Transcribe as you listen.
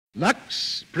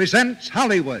Lux presents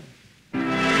Hollywood. The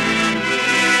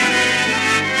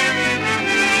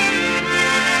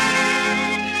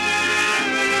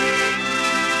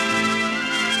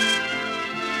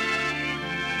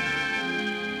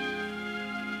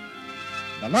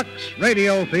Lux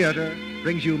Radio Theater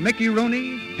brings you Mickey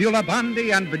Rooney, Beulah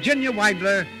Bondi, and Virginia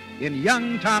Weidler in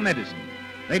Young Tom Edison.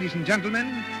 Ladies and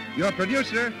gentlemen, your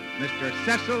producer, Mr.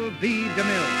 Cecil B.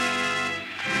 DeMille.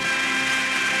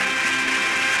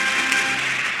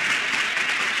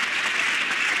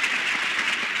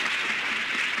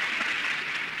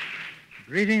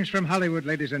 Greetings from Hollywood,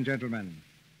 ladies and gentlemen.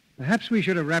 Perhaps we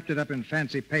should have wrapped it up in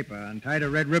fancy paper and tied a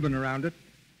red ribbon around it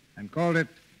and called it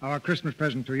our Christmas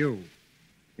present to you.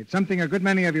 It's something a good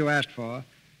many of you asked for,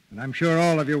 and I'm sure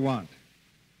all of you want.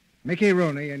 Mickey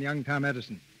Rooney and young Tom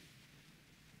Edison.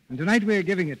 And tonight we're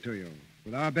giving it to you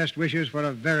with our best wishes for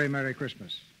a very Merry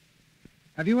Christmas.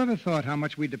 Have you ever thought how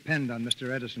much we depend on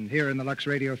Mr. Edison here in the Lux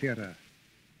Radio Theater?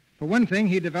 For one thing,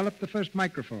 he developed the first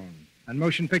microphone and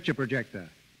motion picture projector,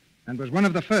 and was one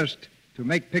of the first to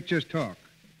make pictures talk.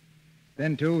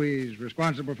 Then, too, he's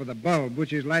responsible for the bulb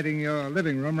which is lighting your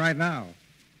living room right now.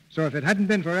 So if it hadn't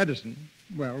been for Edison,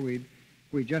 well,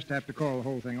 we'd just have to call the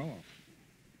whole thing off.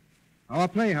 Our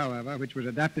play, however, which was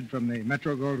adapted from the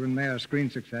Metro-Goldwyn-Mayer screen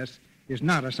success, is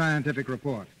not a scientific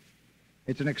report.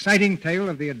 It's an exciting tale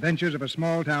of the adventures of a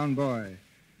small-town boy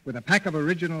with a pack of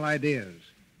original ideas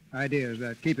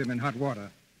that keep him in hot water.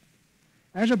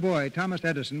 As a boy, Thomas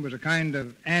Edison was a kind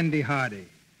of Andy Hardy.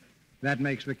 That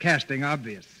makes the casting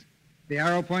obvious. The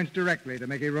arrow points directly to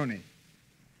Mickey Rooney,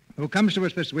 who comes to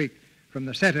us this week from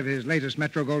the set of his latest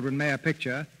Metro-Goldwyn-Mayer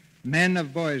picture, Men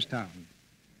of Boys Town.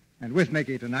 And with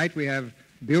Mickey tonight, we have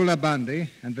Beulah Bondi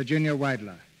and Virginia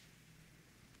Weidler.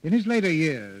 In his later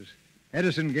years,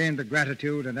 Edison gained the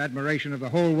gratitude and admiration of the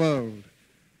whole world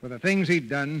for the things he'd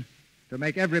done to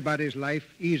make everybody's life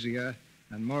easier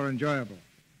and more enjoyable.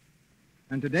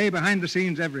 And today, behind the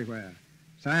scenes everywhere,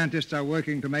 scientists are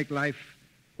working to make life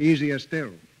easier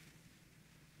still.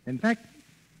 In fact,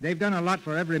 they've done a lot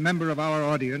for every member of our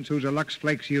audience who's a Lux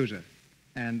Flakes user,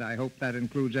 and I hope that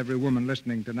includes every woman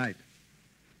listening tonight.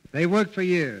 They worked for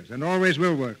years, and always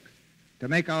will work, to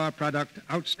make our product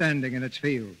outstanding in its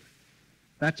field.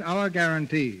 That's our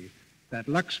guarantee that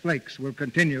Lux Flakes will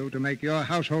continue to make your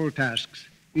household tasks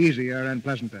easier and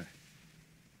pleasanter.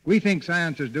 We think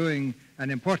science is doing an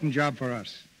important job for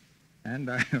us, and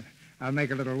I'll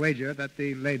make a little wager that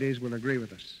the ladies will agree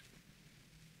with us.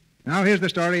 Now here's the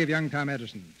story of young Tom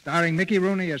Edison, starring Mickey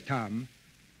Rooney as Tom,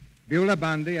 Beulah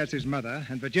Bondi as his mother,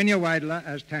 and Virginia Weidler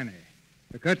as Tanny.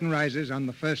 The curtain rises on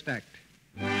the first act.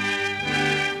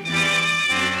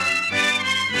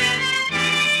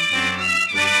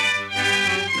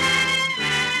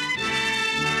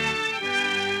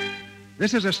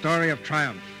 This is a story of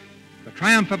triumph. The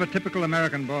triumph of a typical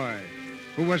American boy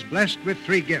who was blessed with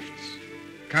three gifts: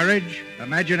 courage,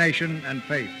 imagination, and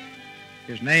faith.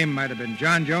 His name might have been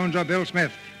John Jones or Bill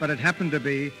Smith, but it happened to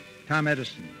be Tom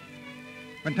Edison.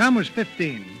 When Tom was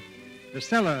 15, the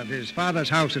cellar of his father's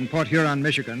house in Port Huron,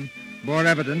 Michigan, bore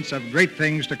evidence of great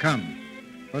things to come.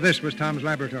 For this was Tom's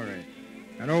laboratory.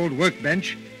 An old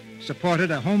workbench supported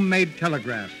a homemade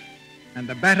telegraph, and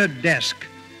the battered desk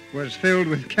was filled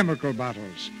with chemical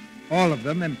bottles, all of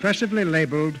them impressively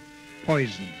labeled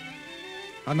poison.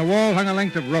 On the wall hung a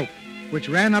length of rope, which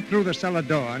ran up through the cellar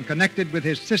door and connected with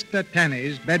his sister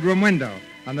Tanny's bedroom window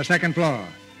on the second floor.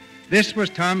 This was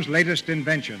Tom's latest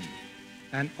invention,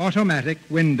 an automatic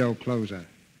window closer.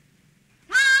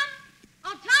 Tom?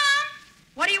 Oh, Tom?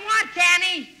 What do you want,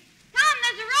 Tanny? Tom,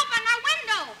 there's a rope on our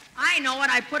window. I know it.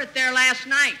 I put it there last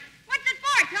night. What's it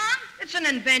for, Tom? It's an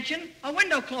invention, a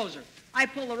window closer. I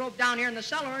pull the rope down here in the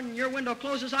cellar, and your window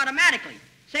closes automatically.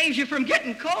 Saves you from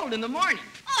getting cold in the morning.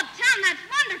 Oh, Tom, that's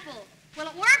wonderful. Will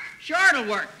it work? Sure, it'll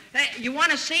work. Hey, you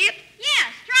want to see it?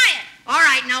 Yes, try it. All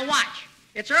right, now watch.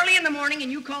 It's early in the morning, and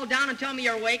you call down and tell me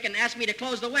you're awake and ask me to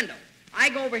close the window. I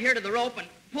go over here to the rope and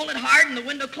pull it hard, and the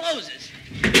window closes.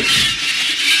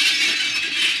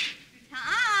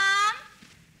 Tom,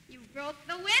 you broke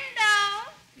the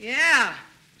window. Yeah,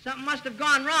 something must have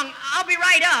gone wrong. I'll be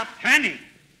right up.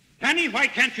 Tanny, why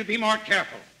can't you be more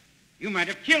careful? You might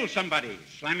have killed somebody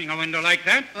slamming a window like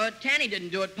that. Tanny didn't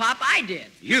do it, Pop. I did.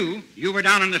 You were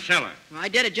down in the cellar. Well, I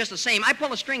did it just the same. I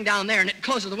pull a string down there, and it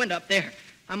closes the window up there.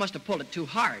 I must have pulled it too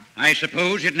hard. I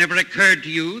suppose it never occurred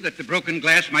to you that the broken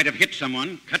glass might have hit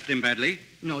someone, cut them badly.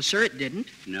 No, sir, it didn't.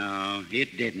 No,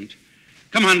 it didn't.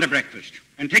 Come on to breakfast,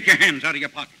 and take your hands out of your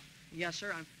pocket. Yes,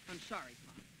 sir. I'm sorry, Pop.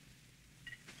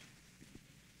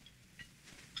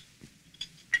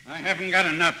 I haven't got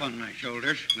enough on my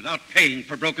shoulders without paying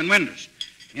for broken windows.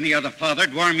 Any other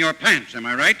father'd warm your pants, am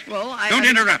I right? Well, Don't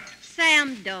interrupt.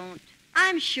 Sam, don't.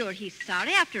 I'm sure he's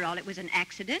sorry. After all, it was an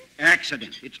accident.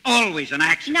 Accident. It's always an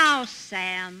accident. Now,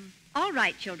 Sam. All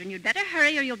right, children, you'd better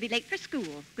hurry or you'll be late for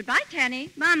school. Goodbye, Tanny.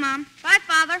 Bye, Mom. Bye,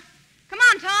 Father. Come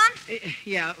on, Tom.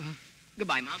 Yeah.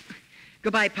 Goodbye, Mom.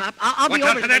 Goodbye, Pop. I'll Watch be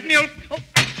over. out for that milk.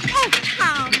 Oh,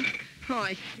 Tom. Oh,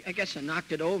 I guess I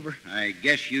knocked it over. I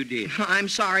guess you did. I'm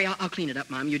sorry. I'll clean it up,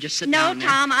 Mom. You just sit No, down there.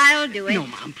 Tom, I'll do it. No,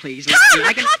 Mom, please. Tom,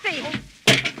 I the can... coffee.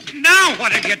 Now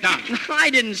what have you done? I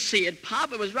didn't see it,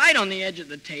 Pop. It was right on the edge of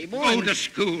the table. Go to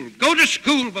school. Go to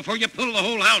school before you pull the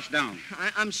whole house down.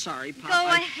 I'm sorry, Pop. Go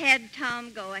ahead,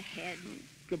 Tom. Go ahead.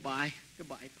 Goodbye.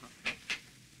 Goodbye, Pop.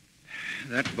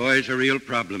 That boy's a real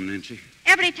problem, Nancy.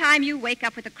 Every time you wake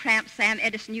up with a cramp, Sam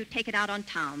Edison, you take it out on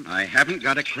Tom. I haven't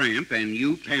got a cramp, and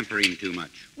you pamper him too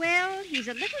much. Well, he's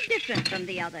a little different from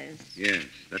the others. Yes,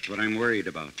 that's what I'm worried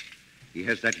about. He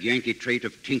has that Yankee trait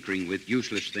of tinkering with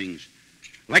useless things.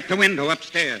 Like the window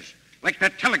upstairs. Like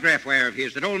that telegraph wire of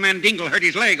his that old man Dingle hurt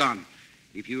his leg on.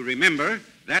 If you remember,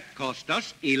 that cost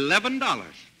us $11.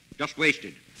 Just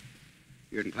wasted.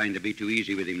 You're inclined to be too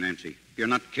easy with him, Nancy. If you're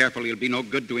not careful, he'll be no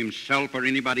good to himself or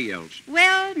anybody else.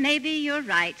 Well, maybe you're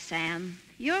right, Sam.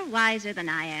 You're wiser than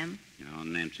I am. Now,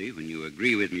 Nancy, when you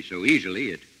agree with me so easily,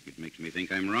 it makes me think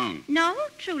I'm wrong. No,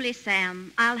 truly,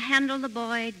 Sam. I'll handle the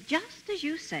boy just as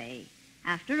you say.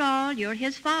 After all, you're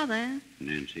his father.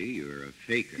 Nancy, you're a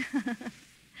faker.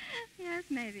 Yes,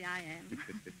 maybe I am.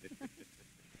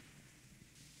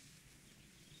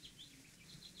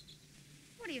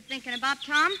 What are you thinking about,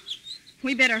 Tom?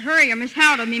 We better hurry or Miss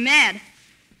Howard will be mad.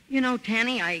 You know,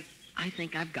 Tanny, I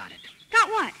think I've got it. Got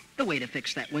what? The way to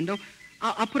fix that window.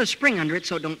 I'll put a spring under it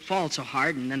so it don't fall so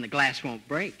hard, and then the glass won't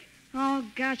break. Oh,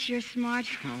 gosh, you're smart.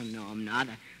 Oh, no, I'm not.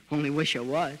 I only wish I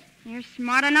was. You're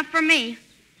smart enough for me.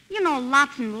 You know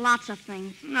lots and lots of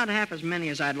things. Not half as many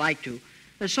as I'd like to.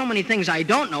 There's so many things I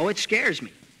don't know, it scares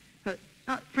me.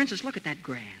 For instance, look at that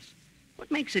grass. What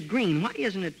makes it green? Why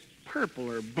isn't it purple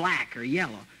or black or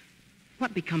yellow?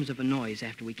 What becomes of a noise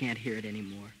after we can't hear it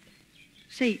anymore?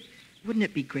 Say, wouldn't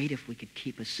it be great if we could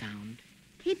keep a sound?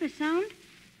 Keep a sound?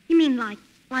 You mean like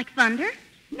thunder?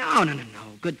 No.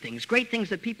 Good things, great things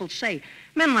that people say.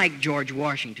 Men like George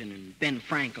Washington and Ben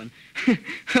Franklin.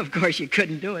 Of course, you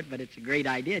couldn't do it, but it's a great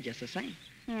idea just the same.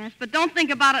 Yes, but don't think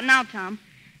about it now, Tom.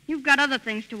 You've got other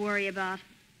things to worry about.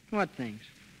 What things?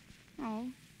 Oh,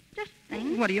 just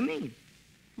things. What do you mean?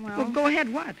 Well, Go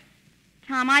ahead, what?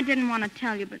 Tom, I didn't want to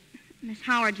tell you, but Miss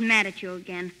Howard's mad at you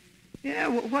again. Yeah,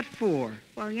 what for?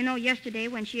 Well, you know, yesterday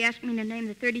when she asked me to name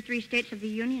the 33 states of the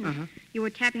Union, Uh-huh. you were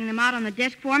tapping them out on the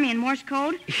desk for me in Morse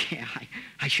code? Yeah,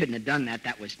 I shouldn't have done that.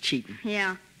 That was cheating.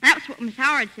 Yeah, that's what Miss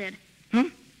Howard said.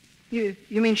 You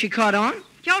mean she caught on?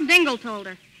 Joe Dingle told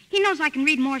her. He knows I can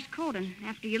read Morse code, and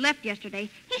after you left yesterday,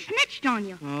 he snitched on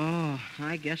you. Oh,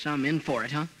 I guess I'm in for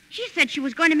it, huh? She said she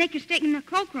was going to make you stay in the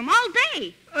cloakroom all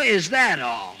day. Is that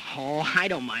all? Oh, I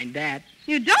don't mind that.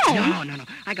 You don't? No.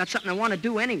 I got something I want to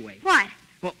do anyway. What?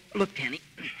 Well, look, Tanny.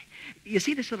 You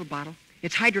see this little bottle?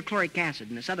 It's hydrochloric acid,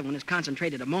 and this other one is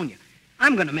concentrated ammonia.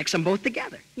 I'm going to mix them both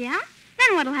together. Yeah?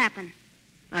 Then what'll happen?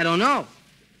 I don't know.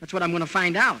 That's what I'm going to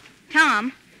find out.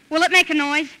 Tom, will it make a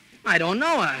noise? I don't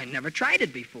know. I never tried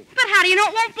it before. But how do you know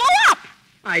it won't blow up?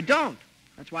 I don't.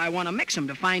 That's why I want to mix them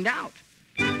to find out.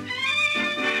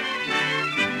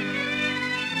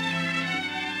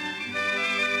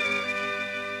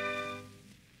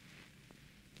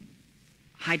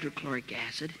 Hydrochloric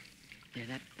acid. There,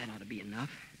 that ought to be enough.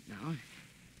 Now,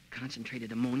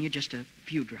 concentrated ammonia, just a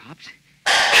few drops.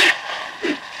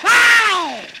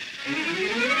 Wow!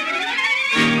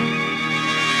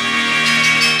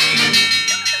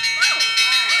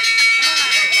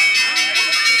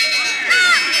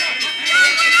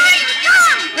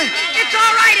 It's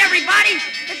all right, everybody.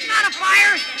 It's not a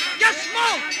fire. Just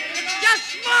smoke. It's just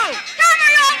smoke. Tom,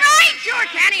 are you all right? Sure,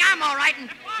 Tanny, I'm all right. And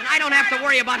I don't have to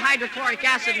worry about hydrochloric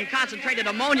acid and concentrated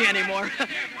ammonia anymore.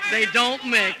 They don't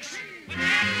mix.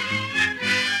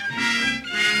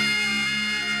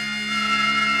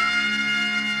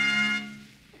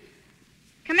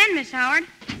 Come in, Miss Howard.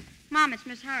 Mom, it's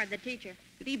Miss Howard, the teacher.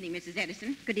 Good evening, Mrs.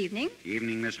 Edison. Good evening.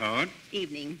 Evening, Miss Howard.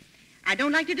 Evening. I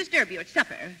don't like to disturb you at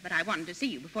supper, but I wanted to see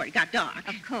you before it got dark.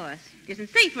 Of course. It isn't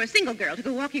safe for a single girl to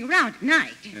go walking around at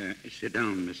night. Sit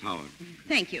down, Miss Howard.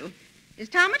 Thank you. Is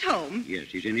Tom at home? Yes,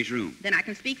 he's in his room. Then I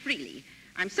can speak freely.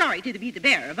 I'm sorry to be the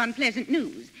bearer of unpleasant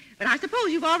news, but I suppose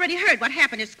you've already heard what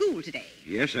happened at school today.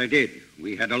 Yes, I did.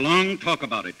 We had a long talk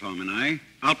about it, Tom and I,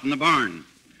 out in the barn.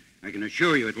 I can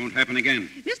assure you it won't happen again.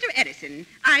 Mr. Edison,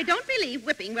 I don't believe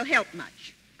whipping will help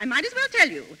much. I might as well tell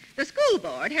you, the school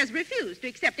board has refused to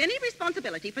accept any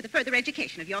responsibility for the further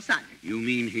education of your son. You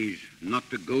mean he's not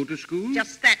to go to school?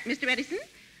 Just that, Mr. Edison.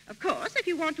 Of course, if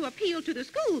you want to appeal to the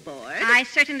school board... I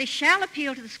certainly shall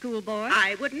appeal to the school board.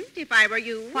 I wouldn't if I were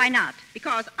you. Why not?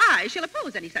 Because I shall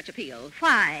oppose any such appeal.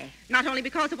 Why? Not only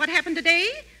because of what happened today,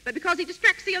 but because he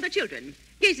distracts the other children,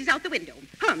 gazes out the window,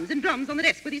 hums and drums on the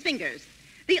desk with his fingers.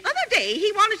 The other day,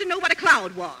 he wanted to know what a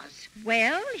cloud was.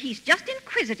 Well, he's just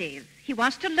inquisitive. He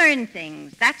wants to learn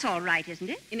things. That's all right, isn't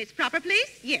it? In its proper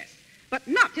place, yes. But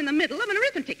not in the middle of an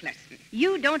arithmetic lesson.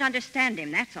 You don't understand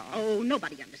him, that's all. Oh,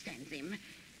 nobody understands him.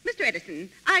 Mr. Edison,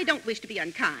 I don't wish to be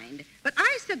unkind, but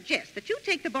I suggest that you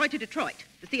take the boy to Detroit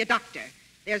to see a doctor.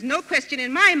 There's no question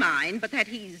in my mind but that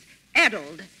he's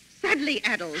addled, sadly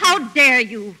addled. How dare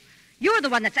you? You're the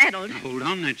one that's addled. Now, hold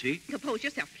on, Nancy. Compose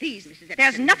yourself, please, Mrs. Edison.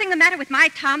 There's nothing the matter with my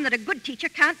Tom that a good teacher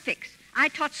can't fix. I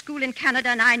taught school in Canada,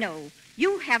 and I know.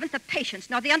 You haven't the patience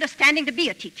nor the understanding to be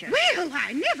a teacher. Well,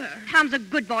 I never. Tom's a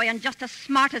good boy and just as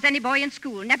smart as any boy in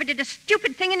school. Never did a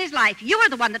stupid thing in his life. You're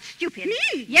the one that's stupid.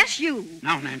 Me? Yes, you.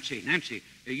 Now, Nancy,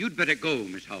 you'd better go,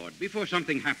 Miss Howard, before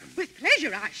something happens. With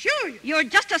pleasure, I assure you. You're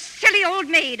just a silly old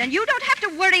maid, and you don't have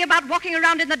to worry about walking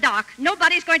around in the dark.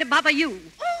 Nobody's going to bother you.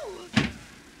 Oh,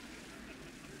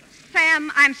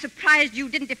 Sam, I'm surprised you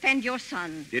didn't defend your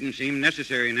son. Didn't seem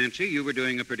necessary, Nancy. You were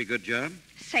doing a pretty good job.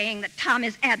 Saying that Tom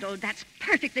is addled, that's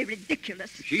perfectly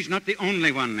ridiculous. She's not the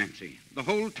only one, Nancy. The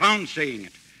whole town's saying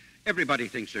it. Everybody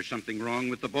thinks there's something wrong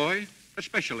with the boy,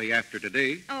 especially after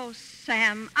today. Oh,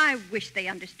 Sam, I wish they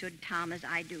understood Tom as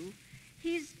I do.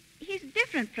 He's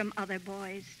different from other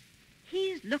boys.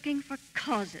 He's looking for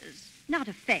causes, not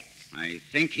effects. I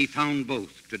think he found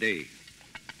both today.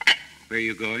 Where are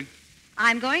you going?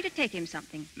 I'm going to take him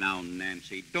something. Now,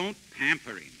 Nancy, don't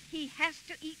pamper him. He has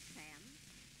to eat, Sam.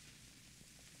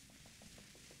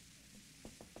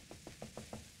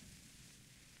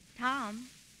 Tom?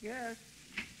 Yes.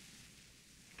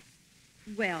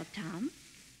 Well, Tom,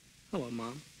 Hello,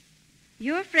 Mom.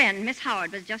 your friend, Miss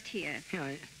Howard, was just here.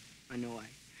 Yeah, I know.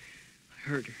 I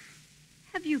heard her.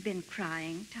 Have you been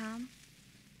crying, Tom?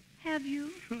 Have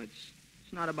you? It's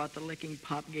not about the licking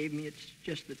Pop gave me. It's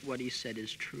just that what he said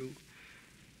is true.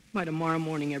 By tomorrow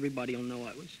morning, everybody will know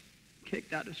I was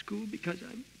kicked out of school because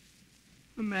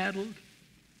I'm addled,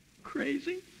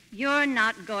 crazy. You're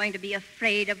not going to be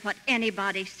afraid of what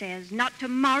anybody says, not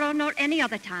tomorrow nor any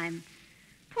other time.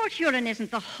 Port Huron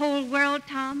isn't the whole world,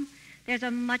 Tom. There's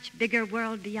a much bigger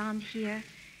world beyond here.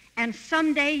 And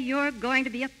someday you're going to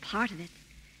be a part of it.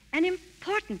 An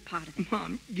important part of it.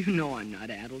 Mom, you know I'm not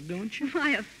addled, don't you?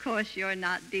 Why, of course you're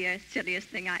not, dear. Silliest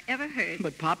thing I ever heard.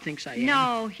 But Pop thinks I am.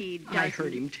 No, he doesn't. I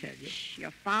heard him tell you. Shh,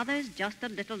 your father's just a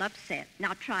little upset.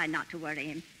 Now try not to worry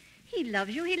him. He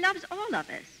loves you. He loves all of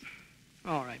us.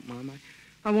 All right, Mom.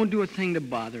 I won't do a thing to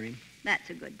bother him. That's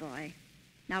a good boy.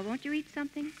 Now, won't you eat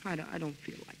something? I don't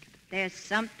feel like it. There's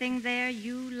something there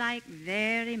you like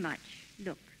very much.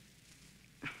 Look.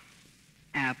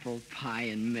 Apple pie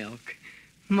and milk.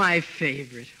 My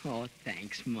favorite. Oh,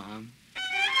 thanks, Mom.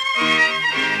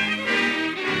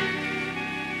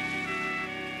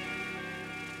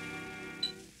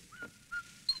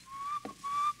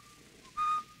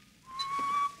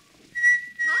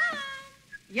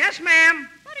 Yes, ma'am.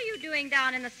 What are you doing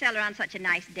down in the cellar on such a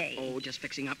nice day? Oh, just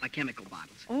fixing up my chemical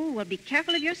bottles. Oh, well, be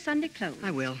careful of your Sunday clothes.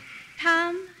 I will.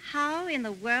 Tom, how in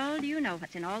the world do you know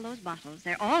what's in all those bottles?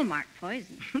 They're all marked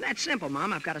poison. That's simple,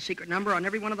 Mom. I've got a secret number on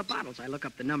every one of the bottles. I look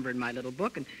up the number in my little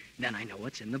book, and then I know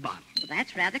what's in the bottle. Well,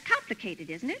 that's rather complicated,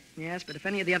 isn't it? Yes, but if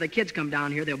any of the other kids come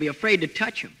down here, they'll be afraid to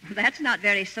touch them. That's not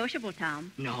very sociable,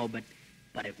 Tom. No,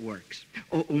 but it works.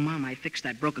 Oh, Mom, I fixed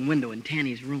that broken window in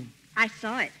Tanny's room. I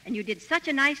saw it, and you did such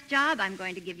a nice job, I'm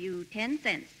going to give you 10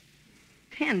 cents.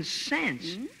 10 cents?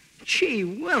 Mm-hmm. Gee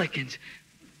willikins.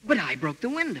 But I broke the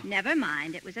window. Never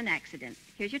mind, it was an accident.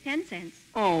 Here's your 10 cents.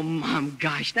 Oh, Mom,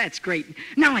 gosh, that's great.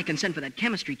 Now I can send for that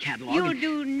chemistry catalog. You'll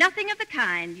do nothing of the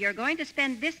kind. You're going to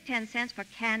spend this 10 cents for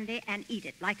candy and eat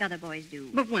it like other boys do.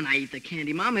 But when I eat the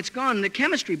candy, Mom, it's gone. The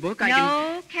chemistry book,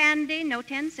 No candy, no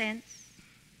 10 cents.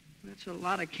 That's a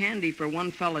lot of candy for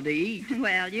one fella to eat.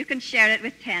 Well, you can share it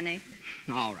with Tanny.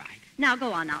 All right. Now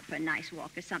go on out for a nice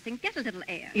walk or something. Get a little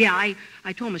air. Yeah,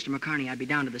 I told Mr. McCartney I'd be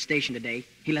down to the station today.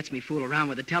 He lets me fool around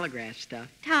with the telegraph stuff.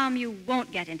 Tom, you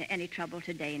won't get into any trouble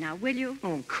today now, will you?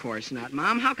 Oh, of course not,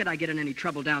 Mom. How could I get in any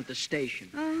trouble down at the station?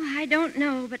 Oh, I don't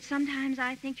know, but sometimes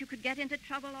I think you could get into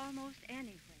trouble almost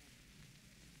anywhere.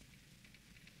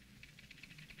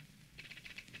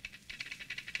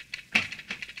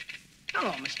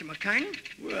 Hello, Mr. McCartney.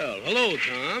 Well, hello,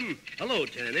 Tom. Hello,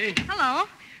 Tanny. Hello.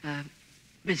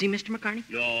 Busy, Mr. McCartney?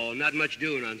 No, not much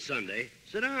doing on Sunday.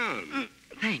 Sit down.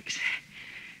 thanks.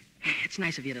 It's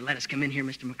nice of you to let us come in here,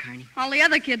 Mr. McCarney. All the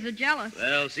other kids are jealous.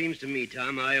 Well, seems to me,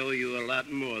 Tom, I owe you a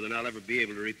lot more than I'll ever be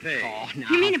able to repay. Oh, no.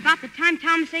 You mean about the time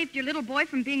Tom saved your little boy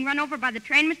from being run over by the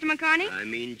train, Mr. McCarney? I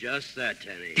mean just that,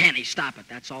 Tanny. Danny, stop it.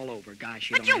 That's all over. Gosh,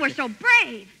 But you were so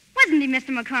brave. Wasn't he, Mr.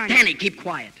 McCarney? Danny, keep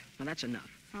quiet. Now, that's enough.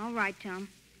 All right, Tom.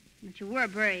 But you were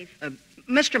brave.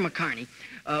 Mr. McCarney,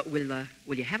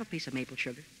 will you have a piece of maple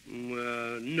sugar?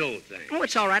 No, thanks. Oh,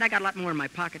 it's all right. I got a lot more in my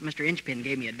pocket. Mr. Inchpin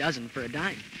gave me a dozen for a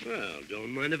dime. Well,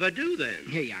 don't mind if I do then.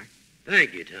 Here you are.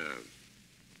 Thank you, Tom.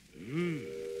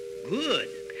 Good.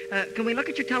 Can we look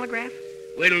at your telegraph?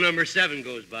 Wait till number 7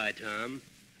 goes by, Tom.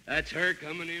 That's her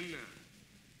coming in now.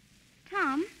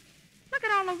 Tom, look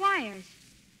at all the wires.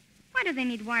 Why do they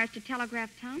need wires to telegraph,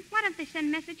 Tom? Why don't they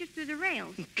send messages through the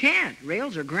rails? Can't.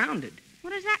 Rails are grounded.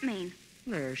 What does that mean?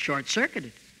 They're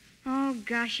short-circuited. Oh,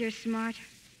 gosh, you're smart.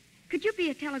 Could you be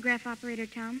a telegraph operator,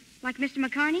 Tom? Like Mr.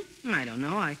 McCarney? I don't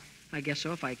know. I guess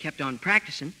so if I kept on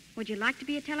practicing. Would you like to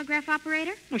be a telegraph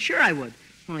operator? Well, sure I would.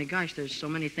 Only, gosh, there's so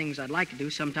many things I'd like to do.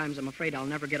 Sometimes I'm afraid I'll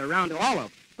never get around to all of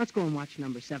them. Let's go and watch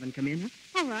number 7 come in, huh?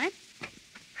 All right.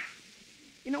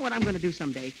 You know what I'm going to do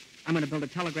someday? I'm going to build a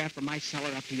telegraph from my cellar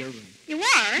up to your room. You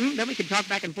are? Then we can talk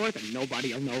back and forth, and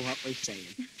nobody will know what we're saying.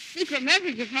 Secret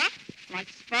messages, huh? Like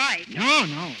spies.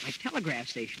 No, like telegraph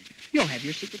station. You'll have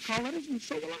your secret call letters, and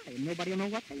so will I, and nobody will know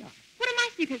what they are. What are my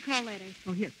secret call letters?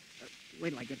 Oh, here.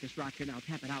 Wait till I get this rock here, and I'll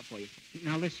tap it out for you.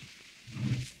 Now, listen.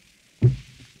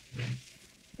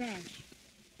 Dash.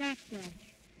 Dash.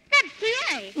 That's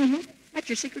TA. Mm-hmm. That's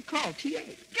your secret call, TA.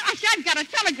 Gosh, I've got a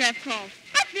telegraph call.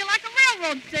 I feel like a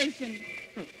railroad station.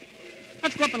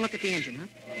 Let's go up and look at the engine, huh?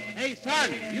 Hey,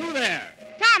 son, you there.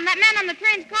 Tom, that man on the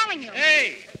train's calling you.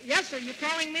 Hey, Yes, sir. You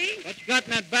calling me? what you got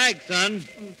in that bag, son?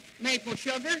 Maple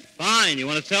sugar? Fine. You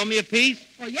want to sell me a piece?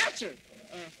 Oh, yes, sir.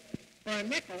 For a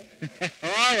nickel.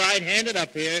 All right, hand it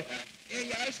up here. Here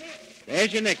you are, sir.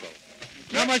 There's your nickel.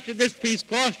 How much did this piece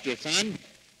cost you, son?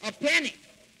 A penny.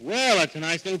 Well, that's a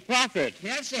nice little profit.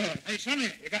 Yes, sir. Hey, Sonny,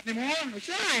 you got any more? Well,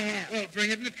 sure I have. Well,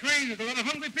 bring it in the train. There's a lot of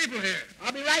hungry people here.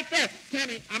 I'll be right there.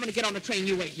 Tammy, I'm going to get on the train.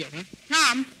 You wait here, huh?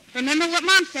 Tom, remember what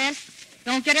Mom says.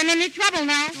 Don't get in any trouble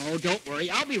now. Oh, don't worry.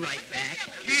 I'll be right back.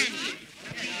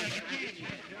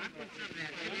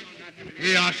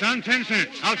 Here you are, son. 10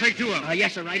 cents. I'll take 2 of them.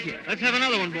 Yes, sir, right here. Let's have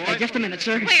another one, boy. Just a minute,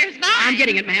 sir. Where's mine? I'm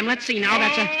getting it, ma'am. Let's see now.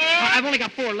 I've only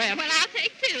got 4 left. Well, I'll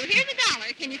take 2. Here's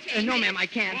 $1. Can you take No, it? ma'am, I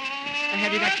can't.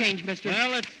 Have you got change, mister?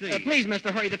 Well, let's see. Please,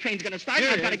 mister, hurry. The train's going to start.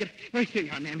 Here I've it got to is. get... Well, here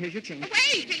you are, ma'am. Here's your change.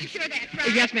 Wait, are you sure that's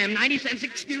right? Yes, ma'am. 90 cents.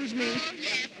 Excuse me. Oh,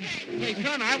 yes. Hey,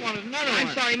 son, I wanted another I'm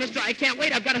one. sorry, mister. I can't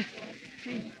wait. I've got to...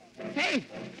 Hey,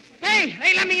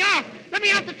 let me off. Let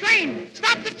me off the train.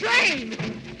 Stop the train.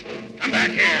 Come back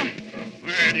here.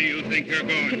 Where do you think you're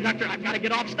going? Conductor, I've got to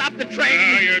get off. Stop the Oh,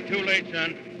 train. you're too late,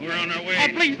 son. We're on our way. Oh,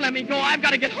 please let me go. I've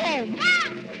got to get home.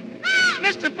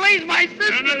 Mister, please, my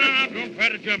sister. No. Don't try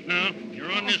to jump now.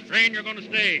 You're on this train. You're going to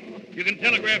stay. You can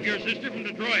telegraph your sister from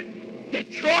Detroit.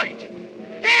 Detroit.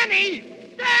 Danny!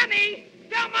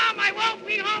 Tell Mom I won't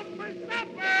be home for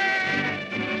supper.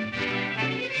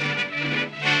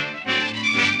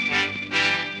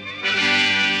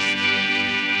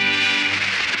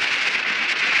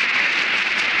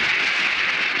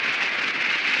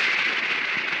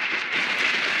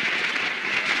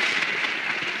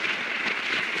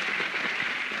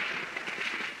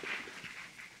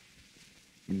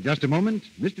 In just a moment,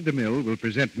 Mr. DeMille will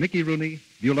present Mickey Rooney,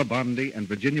 Beulah Bondi, and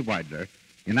Virginia Weidler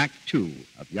in Act 2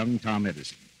 of Young Tom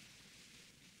Edison.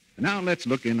 Now let's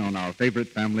look in on our favorite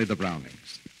family, the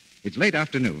Brownings. It's late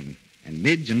afternoon, and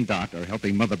Midge and Dot are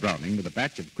helping Mother Browning with a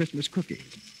batch of Christmas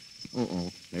cookies.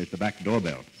 There's the back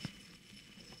doorbell.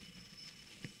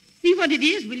 See what it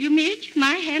is, will you, Midge?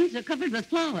 My hands are covered with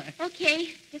flour.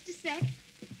 Okay, just a sec.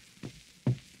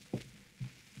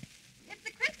 It's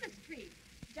the Christmas tree.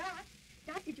 Dot,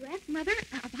 did you ask Mother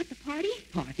about the party?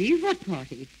 Party? What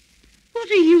party? What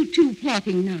are you two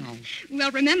plotting now?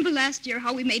 Well, remember last year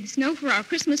how we made snow for our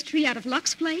Christmas tree out of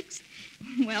Lux Flakes?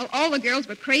 Well, all the girls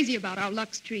were crazy about our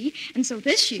Lux tree, and so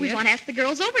this year... We want to ask the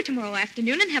girls over tomorrow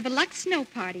afternoon and have a Lux snow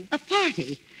party. A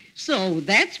party? So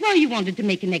that's why you wanted to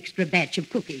make an extra batch of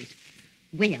cookies.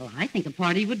 Well, I think a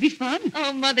party would be fun.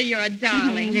 Oh, Mother, you're a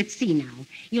darling. Let's see now.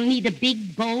 You'll need a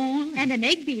big bowl. And an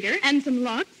egg beater. And some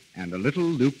Lux. And a little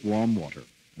lukewarm water.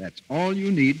 That's all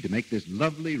you need to make this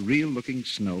lovely, real-looking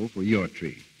snow for your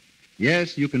tree.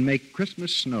 Yes, you can make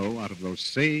Christmas snow out of those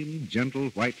same gentle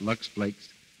white Lux Flakes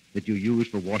that you use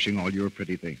for washing all your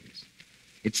pretty things.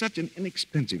 It's such an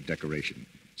inexpensive decoration,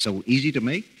 so easy to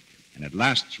make, and it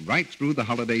lasts right through the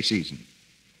holiday season.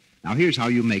 Now, here's how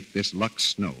you make this Lux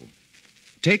snow.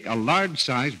 Take a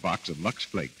large-sized box of Lux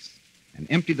Flakes, and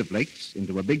empty the flakes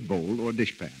into a big bowl or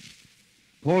dishpan.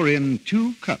 Pour in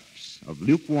 2 cups of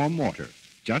lukewarm water,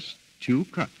 just 2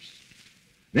 cups.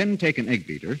 Then take an egg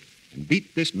beater and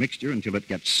beat this mixture until it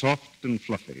gets soft and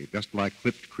fluffy, just like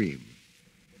whipped cream.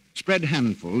 Spread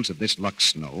handfuls of this Lux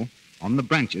Snow on the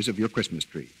branches of your Christmas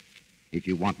tree. If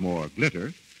you want more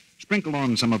glitter, sprinkle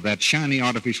on some of that shiny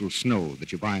artificial snow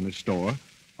that you buy in the store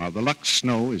while the Lux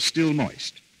Snow is still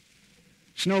moist.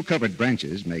 Snow-covered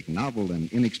branches make novel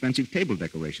and inexpensive table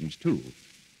decorations, too.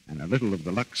 And a little of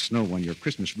the Lux Snow on your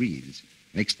Christmas wreaths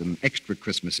makes them extra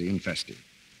Christmassy and festive.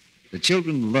 The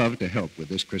children love to help with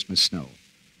this Christmas snow.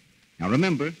 Now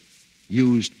remember,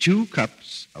 use 2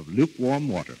 cups of lukewarm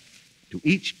water to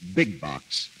each big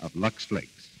box of Lux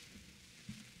Flakes.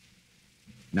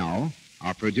 Now,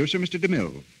 our producer, Mr.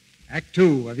 DeMille. Act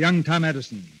 2 of Young Tom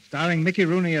Edison, starring Mickey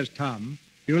Rooney as Tom,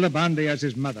 Beulah Bondi as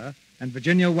his mother, and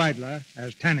Virginia Weidler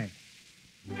as Tanny.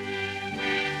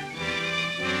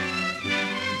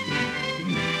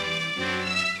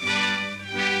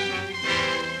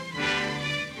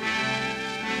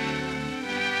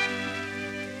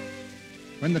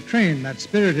 When the train that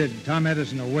spirited Tom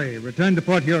Edison away returned to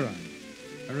Port Huron,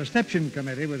 a reception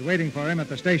committee was waiting for him at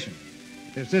the station.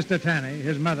 His sister Tanny,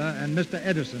 his mother, and Mr.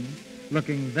 Edison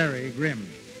looking very grim.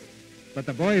 But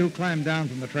the boy who climbed down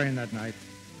from the train that night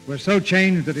was so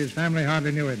changed that his family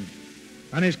hardly knew him.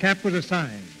 On his cap was a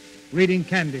sign, reading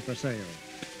candy for sale.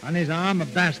 On his arm, a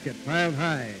basket piled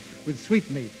high with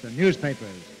sweetmeats and newspapers.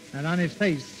 And on his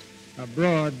face, a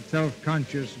broad,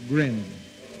 self-conscious grin.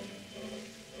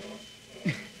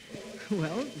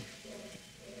 Well,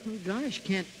 oh gosh,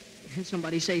 can't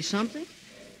somebody say something?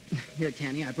 Here,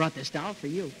 Tanny, I brought this doll for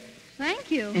you.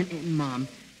 Thank you. And Mom,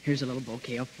 here's a little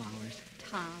bouquet of flowers.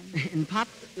 Tom. And Pop,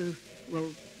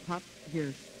 Pop,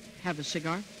 here, have a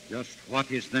cigar? Just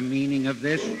what is the meaning of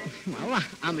this? Well,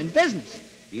 I'm in business.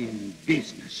 In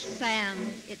business. Sam,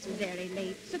 it's very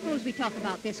late. Suppose we talk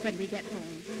about this when we get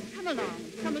home.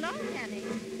 Come along, Tanny.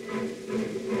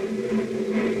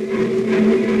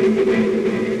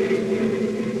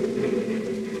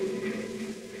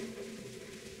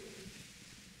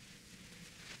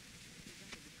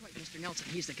 Mr. Nelson,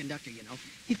 he's the conductor, you know.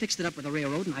 He fixed it up with the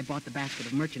railroad, and I bought the basket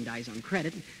of merchandise on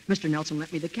credit. Mr. Nelson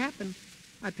lent me the cap, and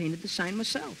I painted the sign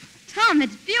myself. Tom,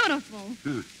 it's beautiful.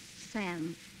 Huh.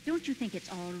 Sam, don't you think it's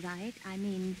all right? I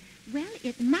mean, well,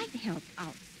 it might help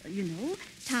out, you know,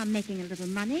 Tom making a little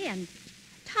money. And,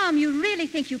 Tom, you really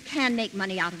think you can make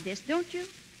money out of this, don't you?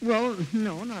 Well,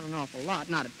 no, not an awful lot.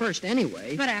 Not at first,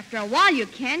 anyway. But after a while, you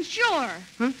can, sure.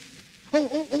 Huh?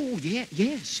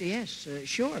 Yes,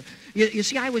 sure. You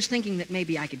see, I was thinking that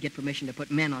maybe I could get permission to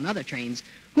put men on other trains.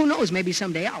 Who knows, maybe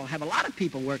someday I'll have a lot of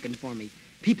people working for me.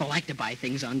 People like to buy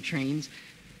things on trains.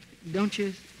 Don't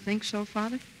you think so,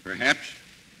 Father? Perhaps.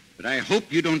 But I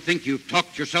hope you don't think you've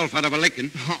talked yourself out of a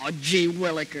licking. Oh, gee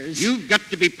willikers. You've got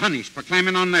to be punished for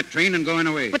climbing on that train and going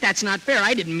away. But that's not fair.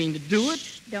 I didn't mean to do it.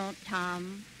 Shh, don't,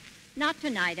 Tom. Not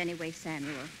tonight, anyway,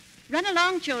 Samuel. Run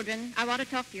along, children. I want to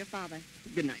talk to your father.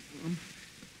 Good night, Mom.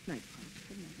 Night, Pop.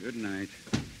 Good night.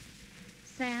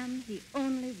 Sam, he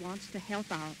only wants to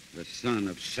help out. The son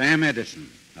of Sam Edison,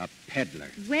 a peddler.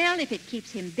 Well, if it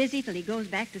keeps him busy till he goes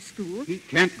back to school. He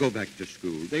can't go back to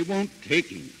school. They won't take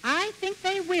him. I think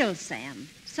they will, Sam.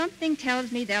 Something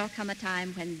tells me there'll come a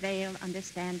time when they'll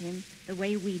understand him the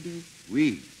way we do.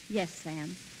 We? Yes,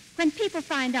 Sam. When people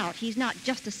find out he's not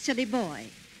just a silly boy,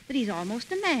 that he's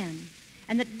almost a man,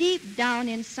 and that deep down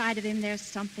inside of him there's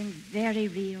something very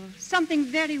real, something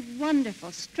very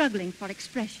wonderful struggling for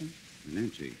expression.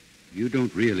 Nancy, you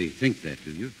don't really think that,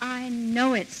 do you? I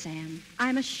know it, Sam.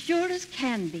 I'm as sure as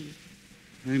can be.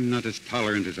 I'm not as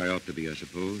tolerant as I ought to be, I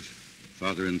suppose.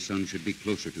 Father and son should be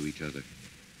closer to each other.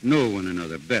 Know one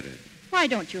another better. Why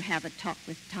don't you have a talk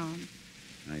with Tom?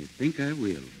 I think I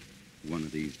will, one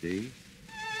of these days.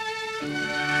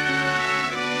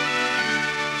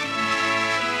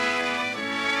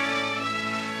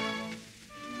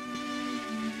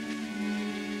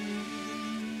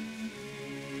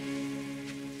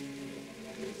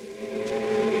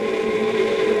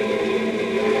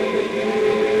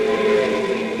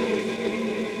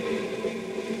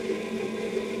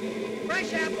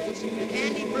 Fresh apples,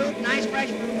 candy, fruit, nice fresh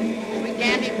fruit. Sweet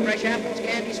candy, fresh apples,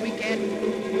 candy, sweet candy.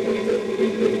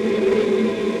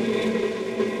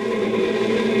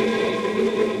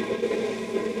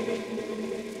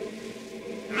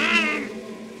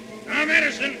 Tom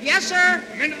Edison. Yes, sir?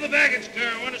 Come into the baggage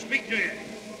car. I want to speak to you.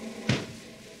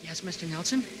 Yes, Mr.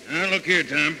 Nelson? Now, look here,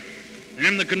 Tom.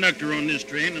 I'm the conductor on this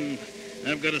train, and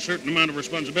I've got a certain amount of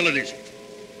responsibilities.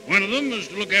 One of them is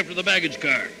to look after the baggage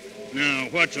car. Now,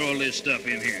 what's all this stuff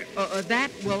in here?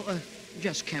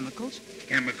 Just chemicals.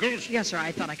 Chemicals? Yes, sir.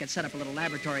 I thought I could set up a little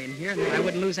laboratory in here, and then I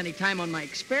wouldn't lose any time on my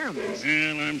experiments.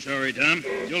 Well, I'm sorry, Tom.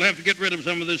 You'll have to get rid of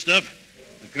some of this stuff.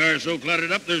 The car's so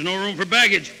cluttered up, there's no room for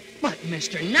baggage. But,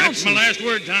 Mr. Nelson... That's my last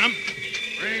word, Tom.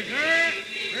 Fraser!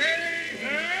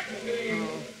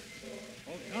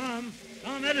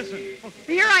 Tom Edison.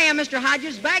 Here I am, Mr.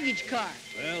 Hodges, baggage car.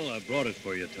 Well, I brought it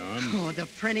for you, Tom. Oh, the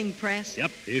printing press?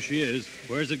 Yep, here she is.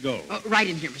 Where's it go? Right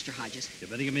in here, Mr. Hodges. You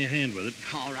better give me a hand with it.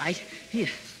 All right. Here,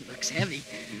 looks heavy.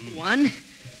 1,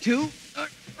 2...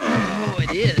 oh,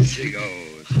 it is. She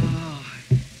goes. Oh,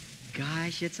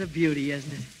 gosh, it's a beauty,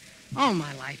 isn't it? All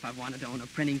my life I've wanted to own a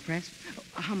printing press.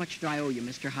 How much do I owe you,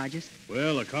 Mr. Hodges?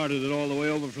 Well, I carted it all the way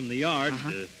over from the yard.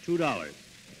 $2.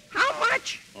 How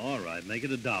much? All right, make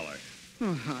it $1.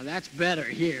 Oh, that's better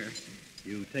here.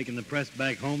 You taking the press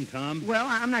back home, Tom? Well,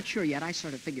 I'm not sure yet. I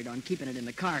sort of figured on keeping it in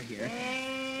the car here.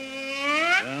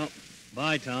 Well,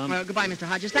 bye, Tom. Well, goodbye, Mr.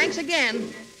 Hodges. Thanks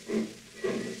again.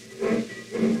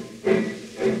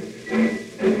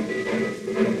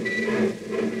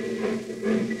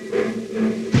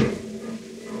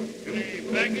 Any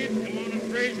baggage? Come on and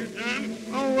Fraser, Tom.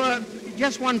 Oh,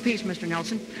 just one piece, Mr.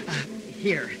 Nelson.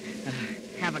 Here.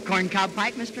 Have a corncob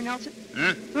pipe, Mr. Nelson?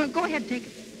 Huh? Go ahead, take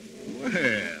it.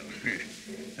 Well,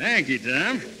 thank you,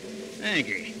 Tom. Thank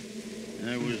you.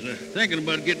 I was thinking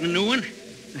about getting a new one.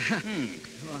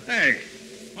 Hey,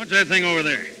 what's that thing over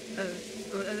there?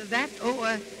 That?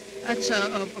 Oh, that's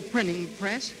a printing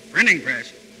press. Printing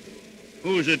press?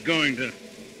 Who's it going to?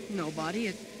 Nobody.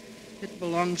 It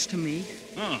belongs to me.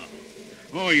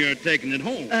 Oh, you're taking it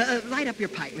home. Light up your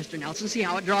pipe, Mr. Nelson. See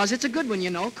how it draws. It's a good one,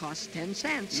 you know. Costs 10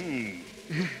 cents.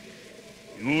 You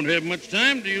won't have much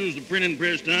time to use the printing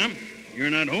press, Tom. You're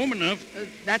not home enough.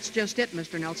 That's just it,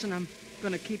 Mr. Nelson. I'm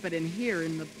going to keep it in here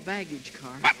in the baggage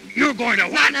car. What? You're going to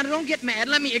what? Now, don't get mad.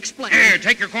 Let me explain. Here,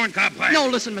 take your corncob pipe. No,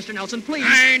 listen, Mr. Nelson, please.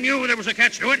 I knew there was a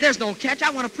catch to it. There's no catch.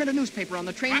 I want to print a newspaper on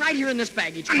the train right here in this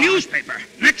baggage A car. newspaper?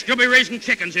 Next, you'll be raising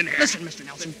chickens in here. Listen, Mr.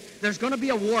 Nelson, there's going to be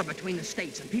a war between the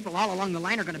states, and people all along the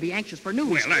line are going to be anxious for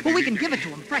news. Well, But we can give it to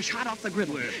them fresh, hot off the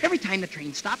griddle. Every time the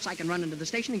train stops, I can run into the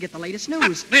station and get the latest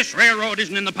news. This railroad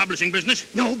isn't in the publishing business.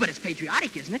 No, but it's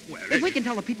patriotic, isn't it? Well, if we can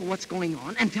tell the people what's going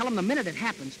on and tell them the minute it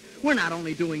happens, we're not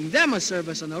only doing them a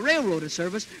service and the railroad a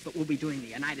service, but we'll be doing the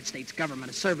United States government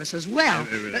a service as well.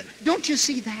 Don't you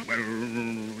see that?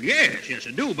 Well, yes,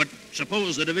 I do. But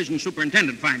suppose the division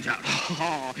superintendent finds out.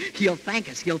 Oh, he'll thank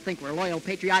us. He'll think we're loyal,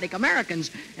 patriotic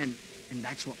Americans. And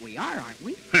that's what we are, aren't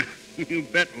we? You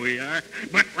bet we are.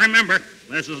 But remember,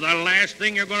 this is the last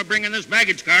thing you're going to bring in this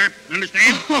baggage car.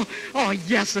 Understand? Oh,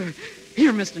 yes, sir.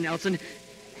 Here, Mr. Nelson.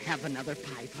 Have another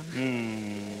pipe, huh?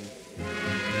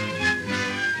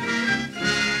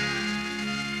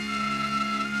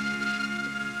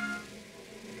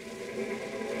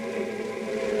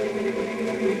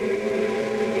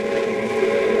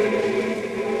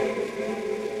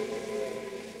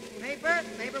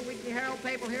 Paper, Weekly Herald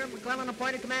paper here. McClellan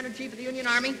appointed Commander-in-Chief of the Union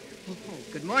Army. Oh,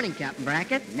 good morning, Captain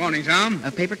Brackett. Good morning, Tom.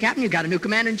 Paper Captain, you got a new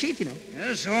Commander-in-Chief, you know.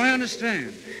 Yes, so I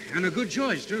understand. And a good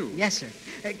choice, too. Yes, sir.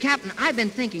 Captain, I've been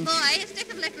thinking... Boy, a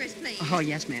stick of licorice, please. Oh,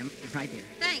 yes, ma'am. Right here.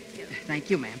 Thank you. Thank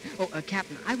you, ma'am. Oh,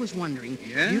 Captain, I was wondering...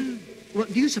 Yeah? Do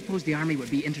you suppose the Army would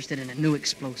be interested in a new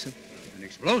explosive? An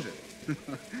explosive?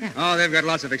 Yeah. Oh, they've got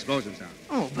lots of explosives now.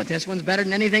 Oh, but this one's better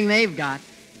than anything they've got.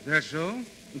 Is that so?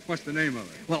 What's the name of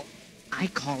it? Well, I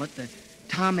call it the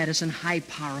Tom Edison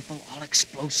High-Powerful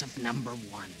All-Explosive Number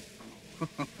 1.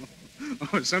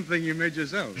 Oh, something you made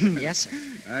yourself. Yes,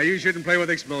 sir. You shouldn't play with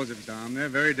explosives, Tom. They're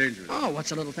very dangerous. Oh,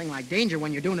 what's a little thing like danger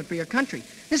when you're doing it for your country?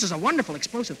 This is a wonderful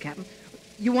explosive, Captain.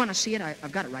 You want to see it?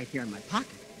 I've got it right here in my pocket.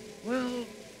 Well,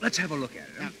 let's have a look at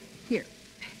it. Here.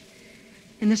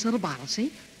 In this little bottle,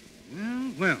 see?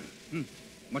 Well.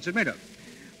 What's it made of?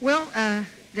 Well,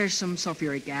 there's some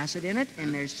sulfuric acid in it,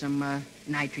 and there's some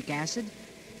nitric acid.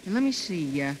 And let me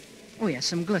see,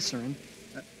 some glycerin.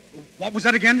 What was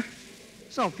that again?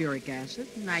 Sulfuric acid,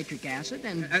 nitric acid,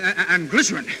 and... And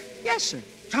glycerin. Yes, sir.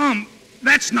 Tom,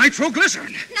 that's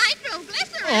nitroglycerin. Nitroglycerin?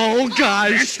 Oh, gosh.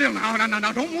 Stand still now.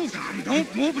 Now, don't move, Tom.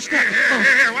 Don't move. Stop.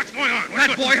 Here, what's going on?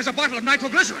 That boy has a bottle of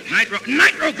nitroglycerin.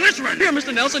 Nitroglycerin? Here,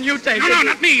 Mr. Nelson, you take it. No,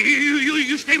 not me.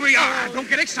 You stay where you are. Don't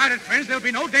get excited, friends. There'll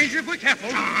be no danger if we're careful.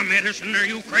 Tom Edison, are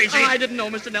you crazy? Oh, I didn't know,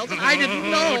 Mr. Nelson. I didn't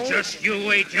know. Just you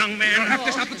wait, young man. You'll have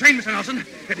to stop the train, Mr. Nelson.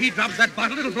 If he drops that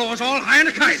bottle, it'll blow us all high in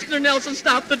a kite. Mr. Nelson,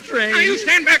 stop the train. Now, you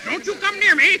stand back. Don't you come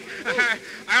near me.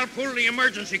 I'll pull the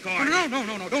emergency cord. No,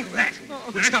 don't do that.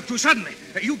 We'll stop too suddenly.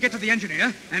 You get to the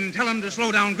engineer and tell him to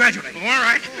slow down gradually. All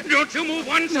right. Don't you move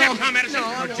one step, Tom Edison.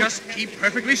 Just keep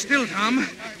perfectly still, Tom.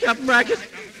 Captain Brackett,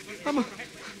 I'm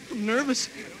nervous.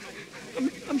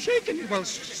 I'm shaking. Well,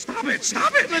 stop it.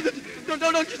 Stop it.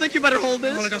 Don't you think you better hold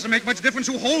this? Well, it doesn't make much difference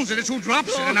who holds it. It's who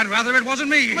drops it, and I'd rather it wasn't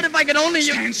me. But if I could only...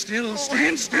 Stand still.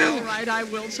 Stand still. All right, I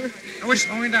will, sir. Oh, we're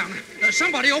slowing down.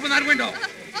 Somebody open that window.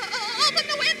 Open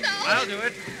the window. I'll do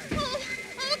it.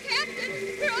 Oh, Captain,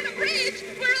 we're on a bridge.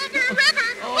 We're under a river.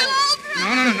 We'll all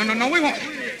drown. No, we won't.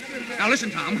 Now,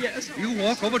 listen, Tom. Yes. You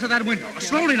walk over to that window,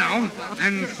 slowly now,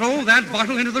 and throw that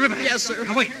bottle into the river. Yes, sir.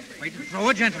 Now, wait. Throw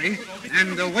it gently,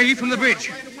 and away from the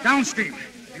bridge, downstream.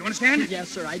 You understand? Yes,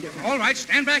 sir, I do. All right,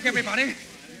 stand back, everybody.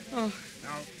 Oh.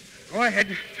 Now, go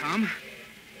ahead, Tom.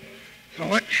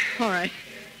 Throw it. All right.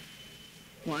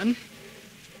 1,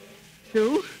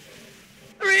 2,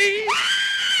 3.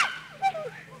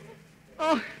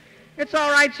 Oh, it's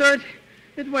all right, sir.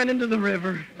 It went into the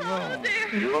river. Oh,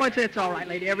 dear. Oh, it's all right,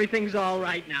 lady. Everything's all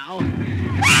right now.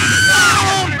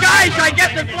 Oh, gosh, I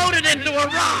guess it floated into a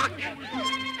rock.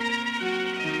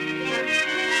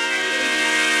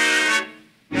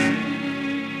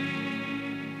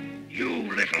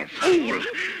 You little fool.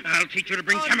 I'll teach you to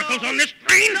bring chemicals on this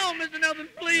train. No, Mr. Nelson,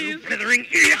 please. You blithering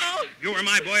idiot. No. You or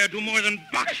my boy will do more than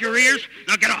box your ears.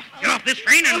 Now get off. Get off this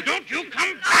train, and don't you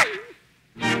come back.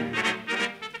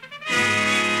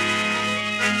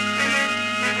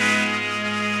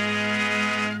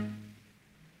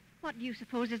 What do you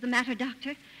suppose is the matter,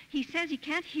 Doctor? He says he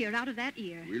can't hear out of that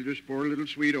ear. We'll just pour a little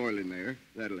sweet oil in there.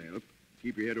 That'll help.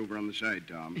 Keep your head over on the side,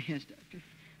 Tom. Yes, Doctor.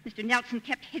 Mr. Nelson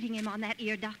kept hitting him on that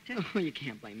ear, Doctor. Oh, you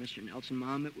can't blame Mr. Nelson,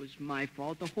 Mom. It was my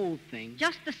fault, the whole thing.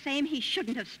 Just the same, he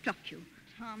shouldn't have struck you.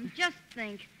 Tom, just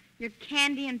think. Your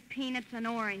candy and peanuts and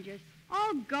oranges,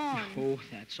 all gone. Oh,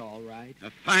 that's all right. A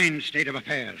fine state of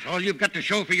affairs. All you've got to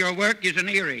show for your work is an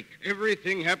earache.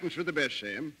 Everything happens for the best,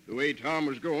 Sam. The way Tom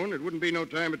was going, it wouldn't be no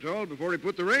time at all before he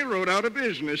put the railroad out of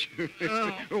business.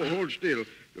 Oh, hold still.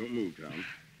 Don't move, Tom.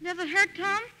 Does it hurt,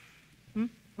 Tom?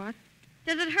 What?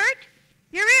 Does it hurt?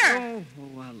 Your ear.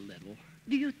 Oh, a little.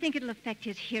 Do you think it'll affect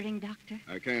his hearing, Doctor?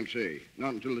 I can't say.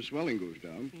 Not until the swelling goes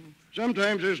down.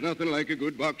 Sometimes there's nothing like a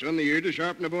good box on the ear to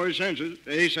sharpen a boy's senses.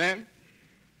 Eh, Sam?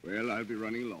 Well, I'll be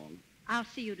running along. I'll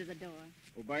see you to the door.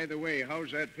 Oh, by the way,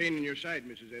 how's that pain in your side,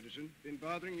 Mrs. Edison? Been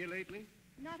bothering you lately?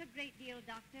 Not a great deal,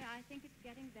 Doctor. I think it's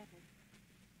getting better.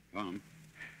 Tom.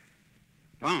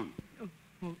 Tom.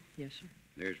 Oh, yes, sir.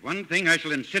 There's one thing I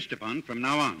shall insist upon from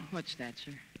now on. What's that,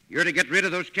 sir? You're to get rid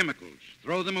of those chemicals.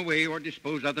 Throw them away or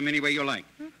dispose of them any way you like.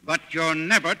 But you're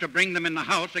never to bring them in the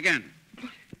house again.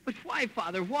 But why,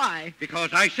 Father, why?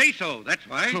 Because I say so, that's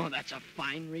why. Oh, that's a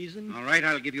fine reason. All right,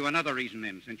 I'll give you another reason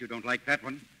then, since you don't like that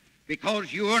one.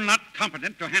 Because you're not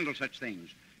competent to handle such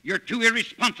things. You're too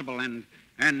irresponsible and...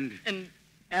 And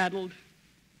addled?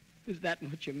 Is that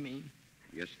what you mean?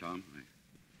 Yes, Tom.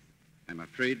 I'm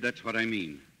afraid that's what I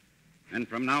mean. And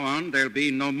from now on, there'll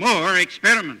be no more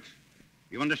experiments.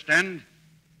 You understand?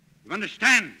 You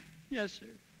understand? Yes, sir.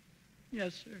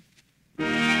 Yes, sir.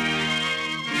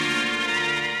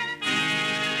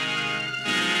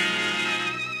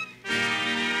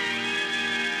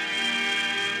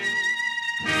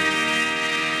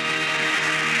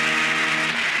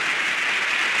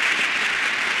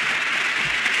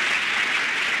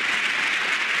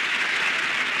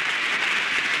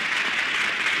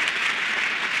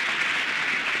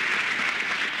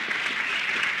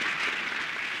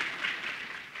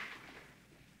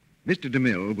 Mr.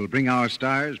 DeMille will bring our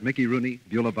stars, Mickey Rooney,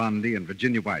 Beulah Bondi, and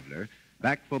Virginia Weidler,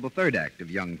 back for the third act of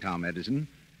Young Tom Edison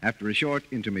after a short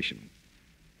intermission.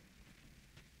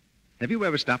 Have you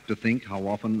ever stopped to think how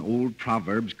often old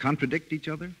proverbs contradict each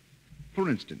other? For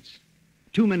instance,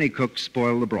 too many cooks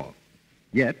spoil the broth,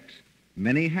 yet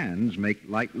many hands make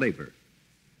light labor.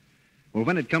 Well,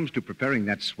 when it comes to preparing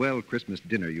that swell Christmas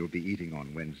dinner you'll be eating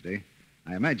on Wednesday,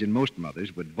 I imagine most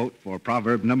mothers would vote for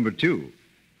proverb number 2.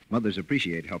 Mothers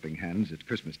appreciate helping hands at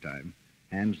Christmas time,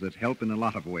 hands that help in a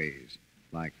lot of ways,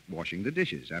 like washing the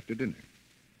dishes after dinner.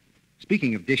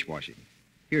 Speaking of dishwashing,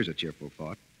 here's a cheerful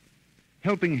thought.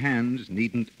 Helping hands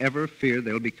needn't ever fear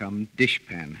they'll become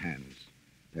dishpan hands.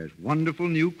 There's wonderful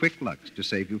new Quick Lux to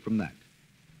save you from that.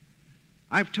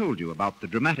 I've told you about the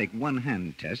dramatic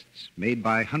one-hand tests made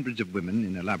by hundreds of women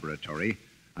in a laboratory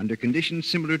under conditions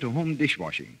similar to home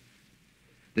dishwashing.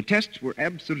 The tests were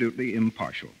absolutely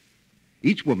impartial.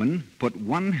 Each woman put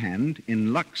one hand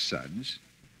in Lux suds,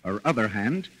 her other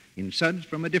hand in suds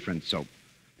from a different soap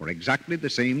for exactly the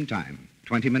same time,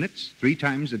 20 minutes, 3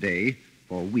 times a day,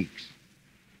 for weeks.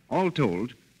 All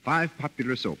told, 5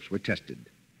 popular soaps were tested.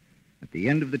 At the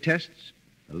end of the tests,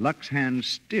 the Lux hands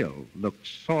still looked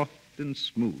soft and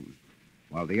smooth,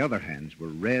 while the other hands were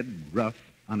red, rough,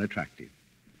 unattractive.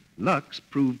 Lux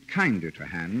proved kinder to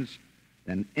hands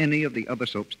than any of the other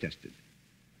soaps tested.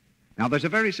 Now, there's a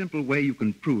very simple way you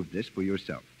can prove this for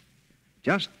yourself.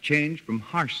 Just change from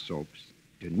harsh soaps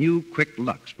to new Quick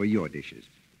Lux for your dishes.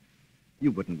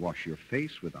 You wouldn't wash your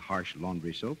face with a harsh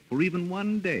laundry soap for even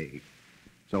one day.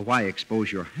 So why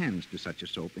expose your hands to such a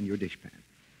soap in your dishpan?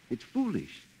 It's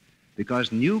foolish,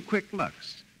 because new Quick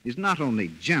Lux is not only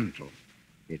gentle,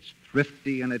 it's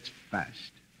thrifty and it's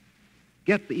fast.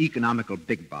 Get the economical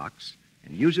big box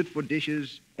and use it for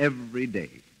dishes every day.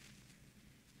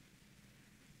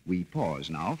 We pause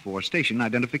now for station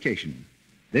identification.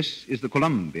 This is the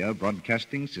Columbia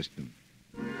Broadcasting System.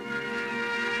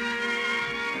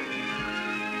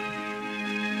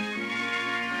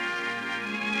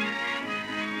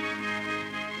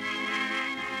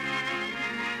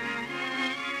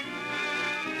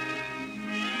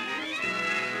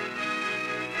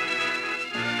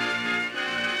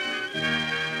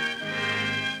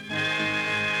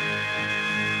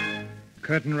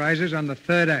 Curtain rises on the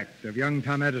third act of Young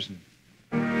Tom Edison.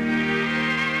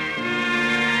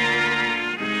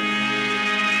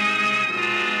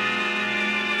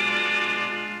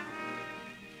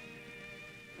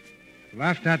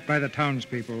 Laughed at by the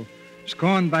townspeople,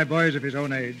 scorned by boys of his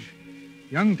own age,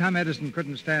 young Tom Edison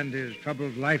couldn't stand his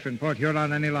troubled life in Port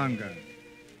Huron any longer.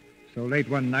 So late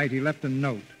one night, he left a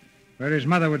note where his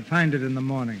mother would find it in the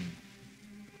morning.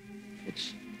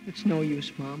 It's no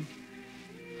use, Mom.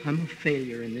 I'm a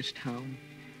failure in this town.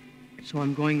 So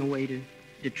I'm going away to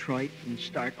Detroit and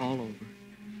start all over.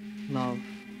 Love,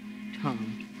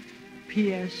 Tom.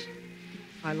 P.S.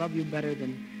 I love you better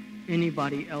than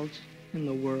anybody else in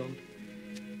the world.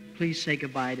 Please say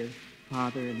goodbye to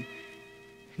Father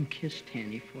and kiss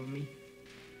Tanny for me.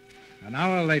 An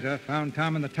hour later found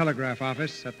Tom in the telegraph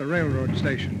office at the railroad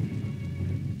station.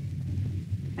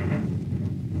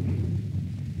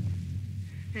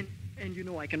 And you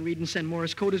know I can read and send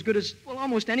Morse code as good as, well,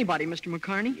 almost anybody, Mr.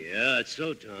 McCarney. Yeah, that's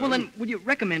so, Tom. Well, then, would you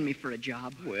recommend me for a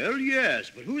job? Well,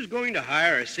 yes, but who's going to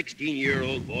hire a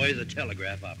 16-year-old boy as a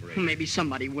telegraph operator? Maybe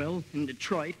somebody will, in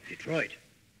Detroit. Detroit?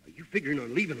 Are you figuring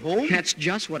on leaving home? That's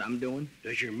just what I'm doing.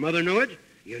 Does your mother know it?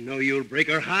 You know you'll break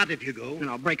her heart if you go. And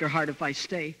I'll break her heart if I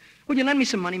stay. Will you lend me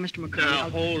some money, Mr. McCartney? Now,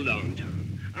 hold on,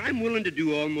 Tom. I'm willing to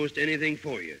do almost anything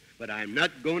for you, but I'm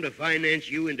not going to finance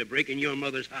you into breaking your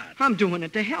mother's heart. I'm doing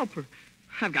it to help her.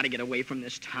 I've got to get away from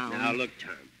this town. Now, look,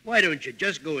 Tom, why don't you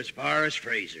just go as far as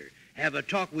Fraser? Have a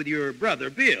talk with your brother,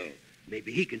 Bill.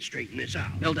 Maybe he can straighten this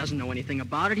out. Bill doesn't know anything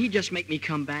about it. He'd just make me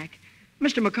come back.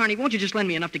 Mr. McCartney, won't you just lend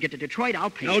me enough to get to Detroit? I'll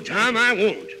pay you. No, Tom, I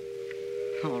won't.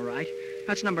 All right.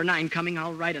 That's number 9 coming.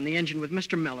 I'll ride in the engine with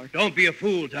Mr. Miller. Don't be a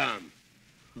fool, Tom.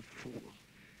 A fool.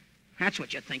 That's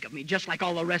what you think of me, just like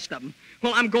all the rest of them.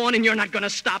 Well, I'm going, and you're not going to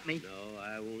stop me. No,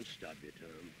 I won't stop you,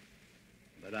 Tom.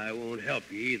 But I won't help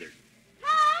you either.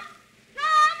 Tom!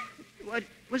 Tom! What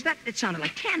was that? It sounded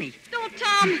like Tanny. Don't,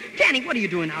 Tom. Tanny, what are you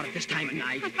doing out at this time of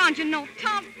night? I found your note,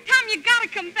 Tom. Tom, you gotta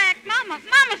come back. Mama's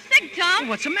sick, Tom. Well,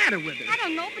 what's the matter with her? I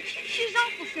don't know, but she's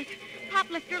awful sick. Pop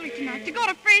left early tonight to go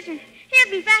to Fraser. He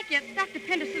isn't back yet. Dr.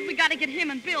 Pender says we gotta get him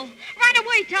and Bill. Right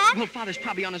away, Tom. Well, Father's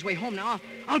probably on his way home now.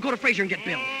 I'll go to Fraser and get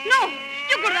Bill. No,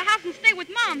 you go to the house and stay with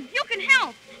Mom. You can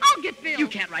help. I'll get Bill. You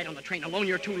can't ride on the train alone.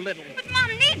 You're too little. But Mom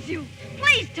needs you.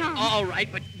 Please, Tom. All right,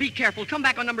 but be careful. Come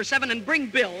back on number 7 and bring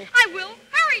Bill. I will.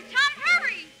 Hurry, Tom,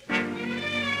 hurry.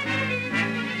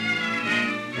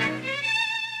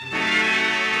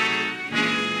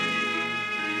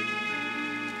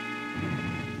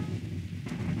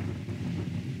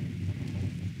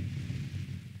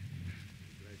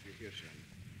 Glad you're here, son.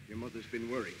 Your mother's been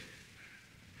worried.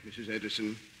 Mrs.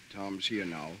 Edison, Tom's here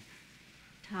now.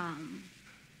 Tom,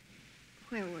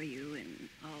 where were you in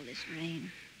all this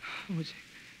rain? I was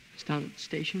down at the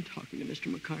station talking to Mr.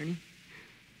 McCartney.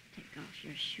 Take off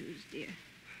your shoes, dear.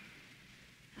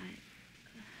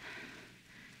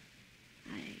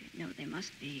 I know they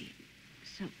must be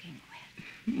soaking wet.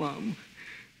 Mom.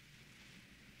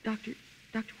 Doctor,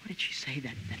 what did she say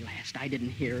that last? I didn't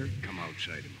hear her. Come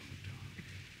outside a moment,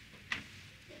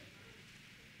 Tom.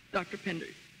 Dr. Pender,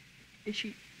 is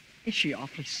she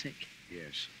awfully sick?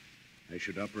 Yes. I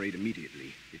should operate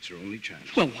immediately. It's her only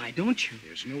chance. Well, why don't you?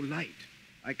 There's no light.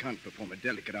 I can't perform a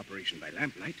delicate operation by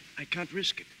lamplight. I can't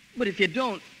risk it. But if you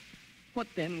don't, what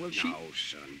then? Will she... Now,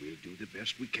 son, we'll do the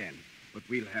best we can, but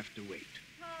we'll have to wait.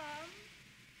 Tom.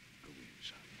 Go in,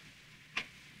 son.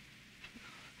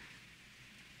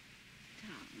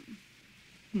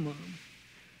 Tom,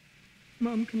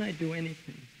 Mom, can I do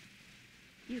anything?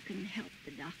 you can help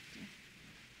the doctor.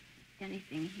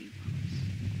 Anything he wants.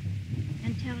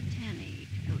 And tell Tanny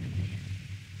to go to bed.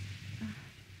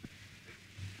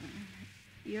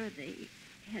 You're the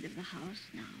head of the house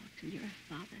now till your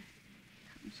father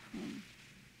comes home.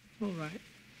 All right.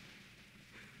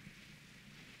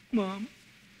 Mom.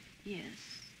 Yes,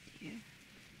 dear.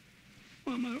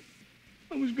 Mom,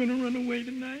 I was going to run away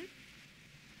tonight.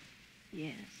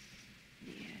 Yes,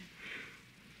 dear.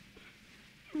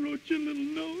 I wrote you a little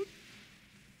note.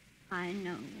 I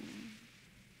know,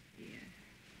 dear.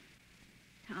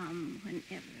 Tom,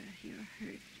 whenever you're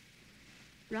hurt,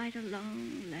 write a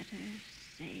long letter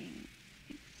saying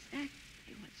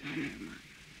exactly what's on your mind.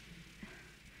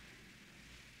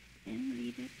 Then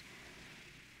read it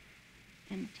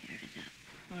and tear it up.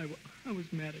 I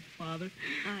was mad at Father.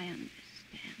 I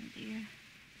understand, dear.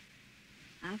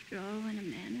 After all, when a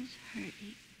man is hurt,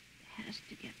 he has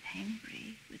to get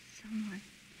angry with someone.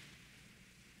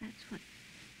 That's what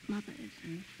mothers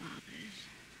and fathers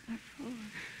are for.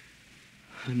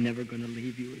 I'm never going to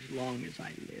leave you as long as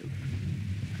I live.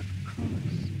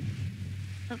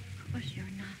 Of course you're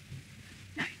not.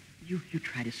 Now, you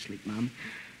try to sleep, Mom.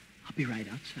 I'll be right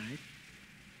outside.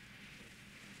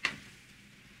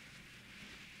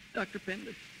 Dr.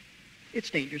 Pender, it's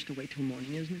dangerous to wait till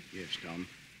morning, isn't it? Yes, Tom.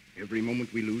 Every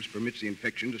moment we lose permits the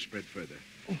infection to spread further.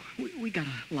 Oh, we got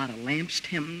a lot of lamps,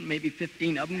 10, maybe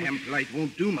 15 of them. Lamp light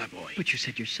won't do, my boy. But you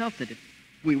said yourself that if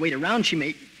we wait around, she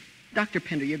may... Dr.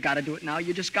 Pender, you got to do it now.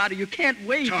 You just got to. You can't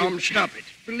wait. Tom, stop it.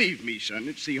 Believe me, son,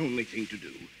 it's the only thing to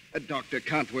do. A doctor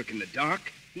can't work in the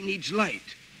dark. He needs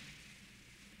light.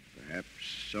 Perhaps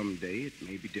someday it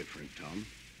may be different, Tom.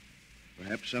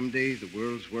 Perhaps someday the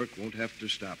world's work won't have to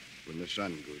stop when the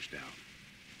sun goes down.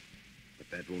 But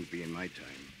that won't be in my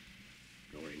time,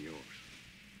 nor in yours.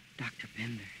 Dr.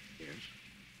 Pender. Yes?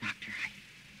 Doctor,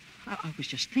 I was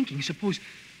just thinking, suppose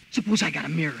I got a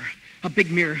mirror. A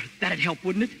big mirror. That'd help,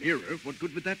 wouldn't it? Mirror? What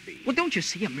good would that be? Well, don't you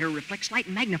see? A mirror reflects light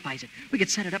and magnifies it. We could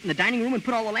set it up in the dining room and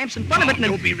put all the lamps in front of it and then...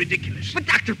 Don't be ridiculous. But,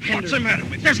 Dr. Pender... What's the matter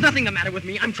with you? There's nothing the matter with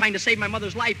me. I'm trying to save my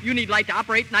mother's life. You need light to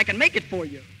operate, and I can make it for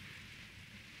you.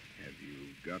 Have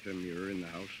you got a mirror in the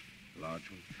house? A large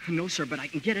one? No, sir, but I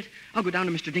can get it. I'll go down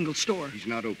to Mr. Dingle's store. He's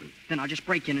not open. Then I'll just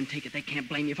break in and take it. They can't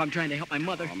blame me if I'm trying to help my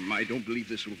mother. I don't believe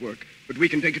this will work, but we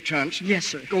can take a chance. Yes,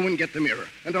 sir. Go and get the mirror.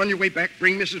 And on your way back,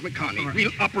 bring Mrs. McConney. Right.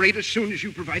 We'll operate as soon as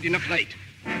you provide enough light.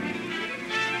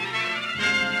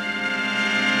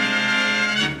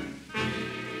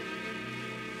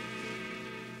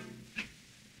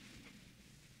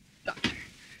 Doctor,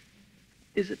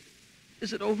 is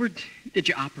it over? Did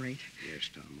you operate? Yes,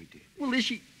 Tom, we did. Well, is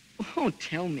she... Oh,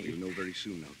 tell me. You'll know very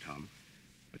soon now, Tom.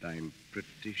 But I'm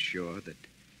pretty sure that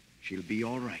she'll be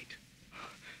all right.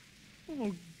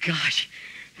 Oh, gosh.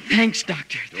 Thanks,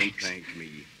 Doctor. Don't thank me.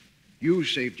 You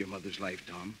saved your mother's life,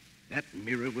 Tom. That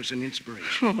mirror was an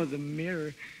inspiration. Oh, the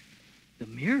mirror. The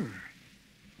mirror?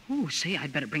 Oh, say,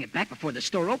 I'd better bring it back before the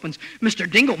store opens. Mr.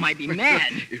 Dingle might be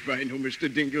mad. If I know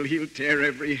Mr. Dingle, he'll tear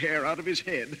every hair out of his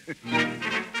head.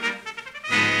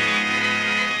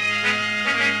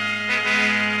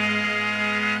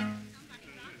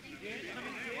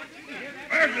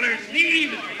 Burglars,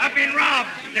 thieves, I've been robbed.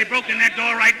 They broke in that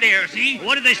door right there, see?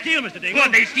 What did they steal, Mr. Dingle? Well,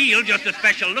 they steal just a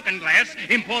special looking glass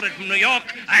imported from New York.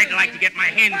 I'd like to get my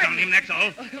hands on him, that's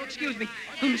all. Oh, excuse me.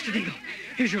 Oh, Mr. Dingle.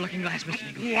 Here's your looking glass,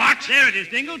 Mr. Dingle. What? There it is,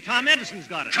 Dingle. Tom Edison's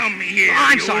got it. Come here,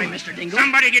 I'm you. sorry, Mr. Dingle.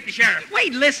 Somebody get the sheriff.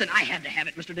 Wait, listen. I had to have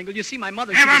it, Mr. Dingle. You see, my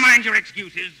mother... Never mind your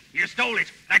excuses. You stole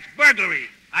it. That's burglary.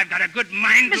 I've got a good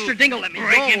mind to... Mr. Dingle, let me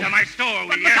break go. into my store, will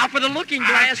But ya? look out for the looking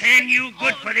glass. I'll tan you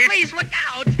good for this. Please, look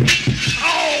out.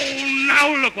 Oh,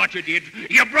 now look what you did.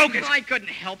 You broke it. Oh, I couldn't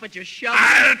help it. You shoved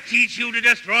I'll it. teach you to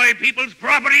destroy people's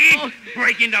property,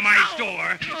 break into my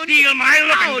store, steal my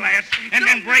looking glass, and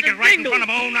then break it right in front of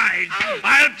my own eyes.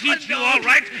 I'll teach you all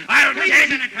right. I'll teach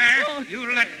you.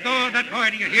 You let go of that boy,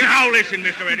 do you hear? Now listen,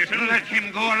 Mr. Edison. Let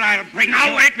him go or I'll break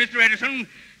Now wait, Mr. Edison.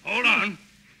 Hold on.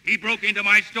 He broke into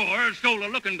my store, stole a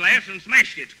looking glass, and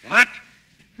smashed it. What?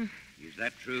 Is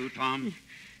that true, Tom?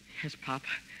 Yes, Pop.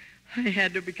 I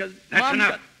had to because... That's Mom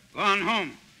enough. Go on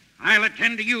home. I'll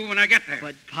attend to you when I get there.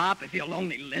 But, Pop, if you'll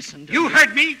only listen to You me...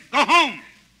 heard me. Go home.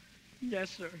 Yes,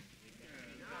 sir.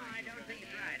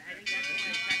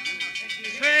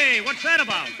 Say, what's that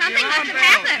about? Something must have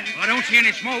happened. I don't see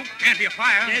any smoke. Can't be a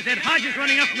fire. There's Ed Hodges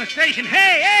running up from the station.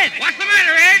 Hey, Ed! What's the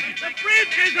matter, Ed? The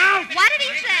bridge is out. What did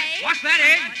he say? What's that,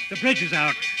 Ed? The bridge is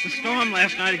out. The storm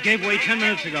last night, it gave way 10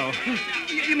 minutes ago.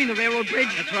 You mean the railroad bridge?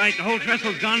 That's right. The whole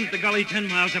trestle's gone to the gully 10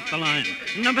 miles up the line.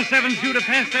 Number 7's due to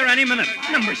pass there any minute.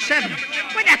 Number 7?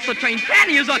 Why, that's the train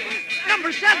Fanny is on.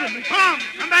 Number 7. Tom,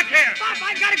 come back here. Pop,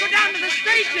 I gotta go down to the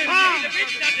station. Tom. The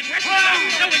bridge got the trestle down.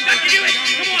 So we've got to do it.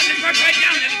 Come on, let's work right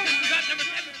down there. Number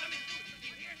 7.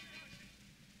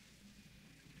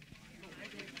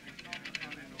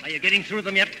 Are you getting through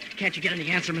them yet? Can't you get any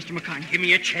answer, Mr. McCartney? Give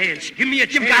me a chance. Give me a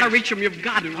chance. You've got to reach him. You've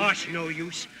got to. Oh, it's no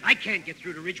use. I can't get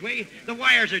through to Ridgeway. The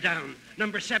wires are down.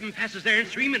 Number 7 passes there in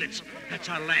 3 minutes. That's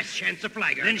our last chance to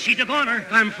flag her. Then she's a goner.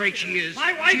 I'm afraid she is.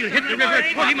 My wife She'll hit the river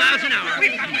at 40 miles an hour.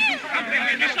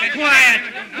 Quiet!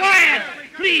 Quiet!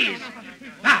 Please!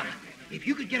 Bob, if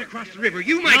you could get across the river,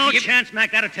 you might No be... chance,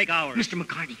 Mac. That'll take hours. Mr.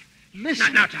 McCartney,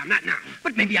 listen. Not now, Tom, not now.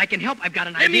 But maybe I can help. I've got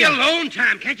an Leave me idea. alone,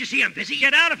 Tom. Can't you see I'm busy?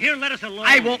 Get out of here and let us alone.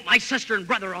 I won't. My sister and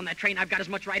brother are on that train. I've got as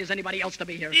much right as anybody else to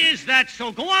be here. Is that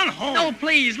so? Go on home. No,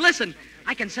 please, listen.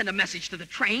 I can send a message to the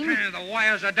train. The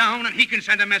wires are down, and he can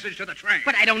send a message to the train.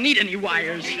 But I don't need any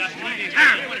wires. Tom,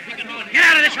 get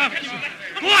out of this office.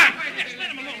 Go on.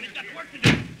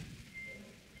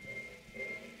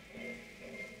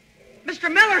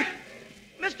 Mr. Miller!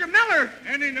 Mr. Miller!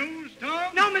 Any news,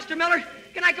 Tom? No, Mr. Miller.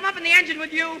 Can I come up in the engine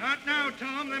with you? Not now,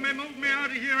 Tom. They may move me out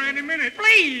of here any minute.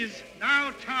 Please!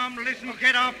 Now, Tom, listen,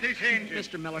 get off this engine.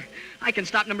 Mr. Miller, I can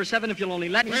stop number 7 if you'll only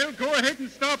let me. Well, go ahead and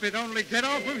stop it. Only get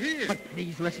off of here. But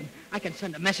please, listen. I can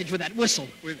send a message with that whistle.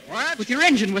 With what? With your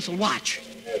engine whistle. Watch.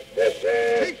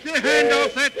 Take your hand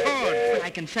off that cord. But I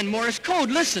can send Morse code.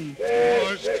 Listen.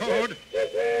 Morse code?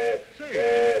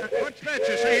 Say, what's that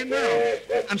you're saying now?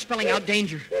 I'm spelling out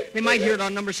danger. They might hear it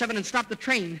on number 7 and stop the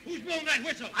train. Who's blowing that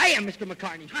whistle? I am, Mr.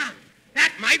 McCartney. Tom,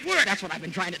 that might work. That's what I've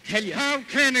been trying to tell you. How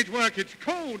can it work? It's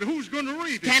code. Who's going to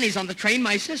read it? Tanny's on the train,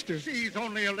 my sister. She's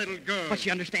only a little girl. But she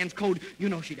understands code. You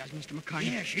know she does, Mr.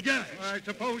 McCartney. Yeah, she does. I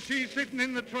suppose she's sitting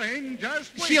in the train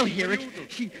just waiting. She'll hear for it.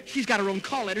 you to- She's got her own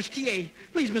call letters, TA.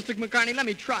 Please, Mr. McCartney, let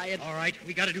me try it. All right,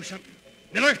 we got to do something.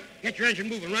 Miller, get your engine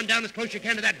moving. Run down as close as you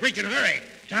can to that bridge in a hurry.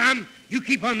 Tom, you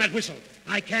keep on that whistle.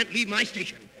 I can't leave my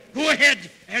station. Go ahead,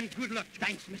 and good luck.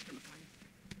 Thanks, Mr. McCartney.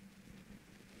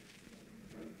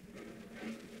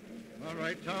 All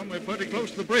right, Tom, we're pretty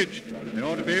close to the bridge. They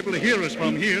ought to be able to hear us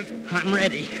from here. I'm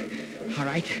ready. All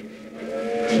right. T,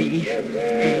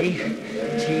 A,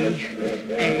 T,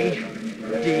 A,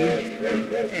 D,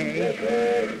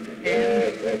 A, N,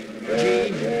 G,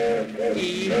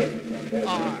 E,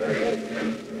 R.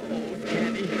 Oh,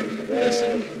 Tanny,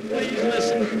 listen. Please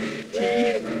listen. T,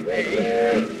 A,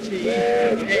 T, A.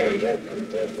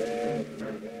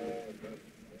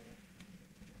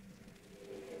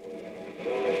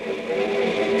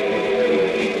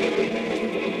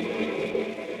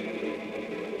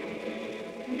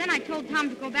 And then I told Tom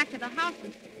to go back to the house,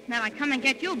 and now I come and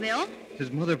get you, Bill.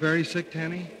 Is Mother very sick,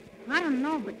 Tanny? I don't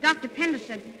know, but Dr. Pender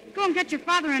said, go and get your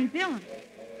father and Bill.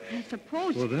 I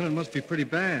suppose... Well, then it must be pretty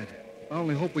bad. I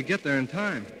only hope we get there in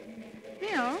time.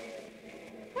 Bill,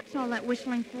 what's all that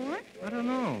whistling for? I don't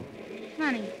know.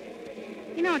 Funny.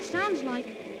 You know, it sounds like...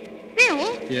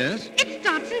 Bill? Yes? It's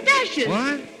dots and dashes.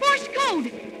 What? Morse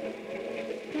code.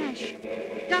 Dash.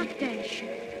 Dot dash.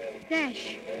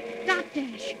 Dash. Dot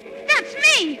dash. That's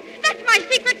me. That's my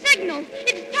secret signal.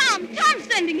 It's Tom. Tom's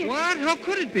sending it. What? How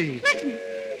could it be? Listen.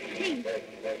 T.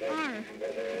 R.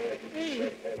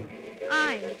 A.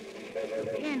 I.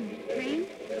 N. Train.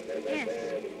 S.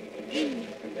 E.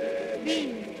 B.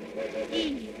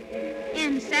 E.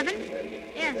 N. 7.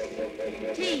 S.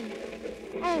 T.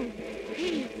 O.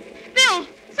 P. Bill,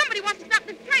 somebody wants to stop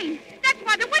this train. That's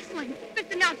why they're whistling.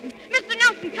 Mr. Nelson. Mr.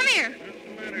 Nelson, come here.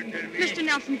 Mr.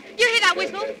 Nelson, you hear that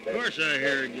whistle? Of course I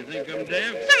hear it. You think I'm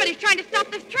deaf? Somebody's trying to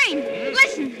stop this train.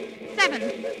 Listen. 7.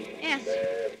 S.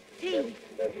 T.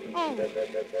 O.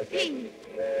 P.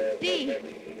 D.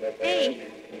 A.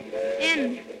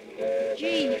 N.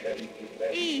 G.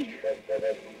 E.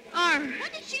 R.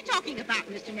 What is she talking about,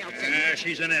 Mr. Nelson?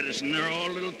 She's an Edison. They're all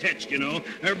little tetsed, you know.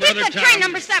 Her Get brother the Tom. train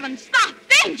number 7. Stop.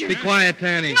 Danger. Be quiet,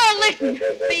 Tanny. No, listen.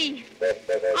 B.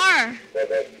 R.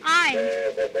 I.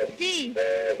 D.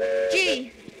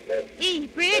 G. E.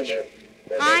 Bridge.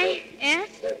 I. S.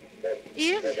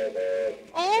 Is.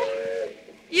 O.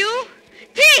 U.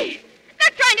 T.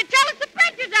 They're trying to tell us the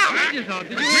bridge is out. Bridge is out.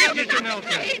 Did you hear, Mr.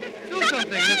 Nelson? Do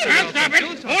something, Mr. I'll Nelson. stop it. Do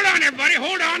something. Hold on, everybody.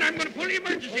 Hold on. I'm going to pull the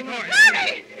emergency cord.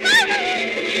 Hurry!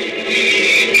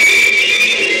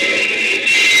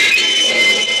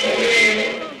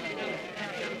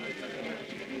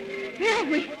 Bill,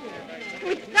 we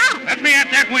stopped. Let me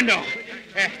at that window.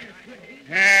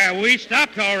 We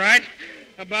stopped, all right.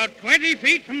 About 20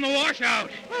 feet from the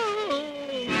washout.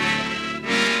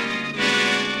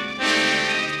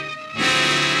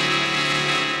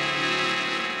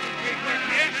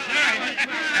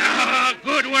 Oh,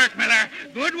 good work, Miller.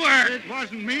 Good work. It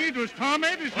wasn't me. It was Tom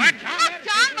Edison. What? Look,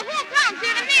 Tom, the whole town's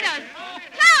here to meet us.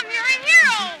 Tom, you're a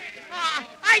hero.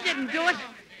 I didn't do it.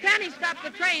 Tanny stopped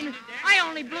the train. I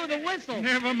only blew the whistle.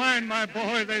 Never mind, my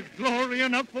boy. There's glory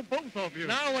enough for both of you.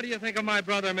 Now, what do you think of my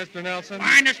brother, Mr. Nelson?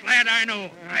 Finest lad I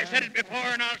know. I said it before,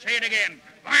 and I'll say it again.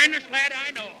 Finest lad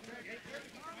I know.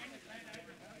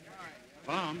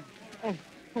 Tom.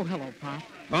 Oh, hello, Pop.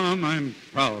 Tom, I'm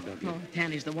proud of you. Oh,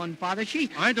 Tanny's the one, Father.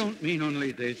 I don't mean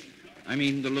only this. I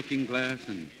mean the looking glass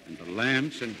and the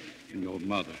lamps and your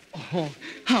mother. Oh,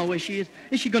 how is she?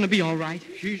 Is she going to be all right?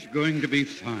 She's going to be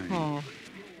fine. Oh,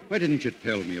 Why didn't you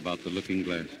tell me about the looking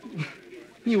glass?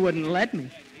 you wouldn't let me.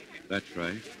 That's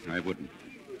right. I wouldn't.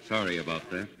 Sorry about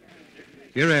that.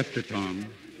 Hereafter, Tom,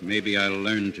 maybe I'll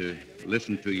learn to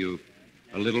listen to you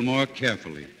a little more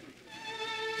carefully.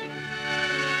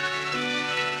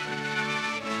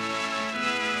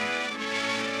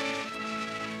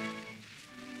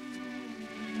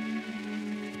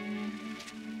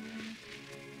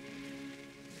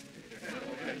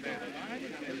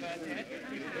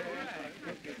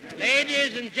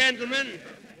 Ladies and gentlemen,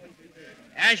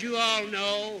 as you all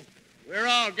know, we're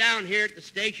all down here at the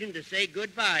station to say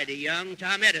goodbye to young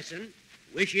Tom Edison,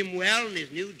 wish him well in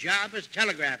his new job as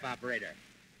telegraph operator.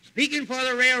 Speaking for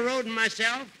the railroad and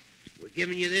myself, we're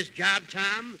giving you this job,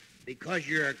 Tom, because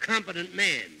you're a competent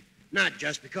man, not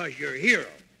just because you're a hero.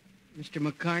 Mr.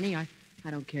 McCarney, I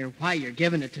don't care why you're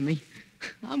giving it to me.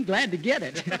 I'm glad to get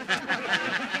it.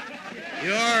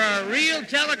 You're a real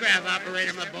telegraph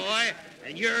operator, my boy,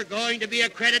 and you're going to be a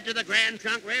credit to the Grand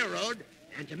Trunk Railroad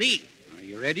and to me. Are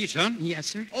you ready, son? Yes,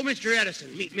 sir. Oh, Mr.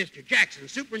 Edison, meet Mr. Jackson,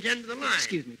 superintendent of the line.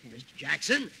 Excuse me, Tanny. Mr.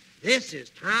 Jackson, this is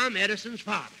Tom Edison's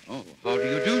father. Oh, how do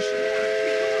you do, sir?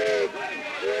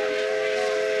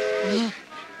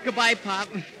 Goodbye, Pop.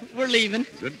 We're leaving.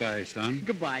 Goodbye, son.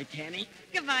 Goodbye, Tanny.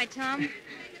 Goodbye, Tom.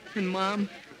 And Mom.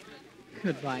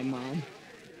 Goodbye, Mom.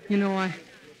 You know,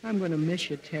 I'm going to miss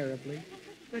you terribly.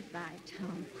 Goodbye,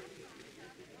 Tom.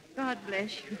 God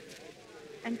bless you.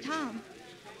 And Tom,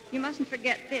 you mustn't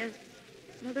forget this.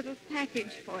 It's a little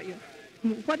package for you.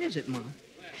 What is it, Mom?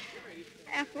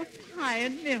 Apple pie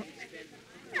and milk.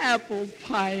 Apple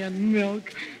pie and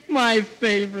milk. My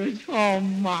favorite. Oh,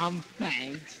 Mom,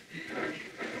 thanks.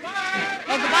 Oh,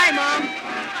 goodbye, Mom.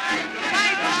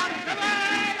 Goodbye, Mom.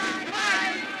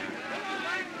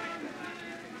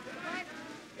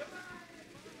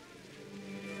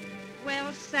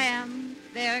 Well, Sam,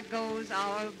 there goes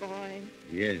our boy.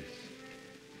 Yes.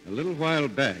 A little while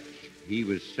back, he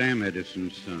was Sam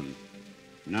Edison's son.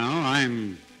 Now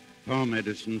I'm Tom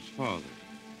Edison's father.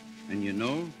 And you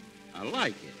know, I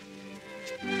like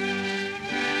it.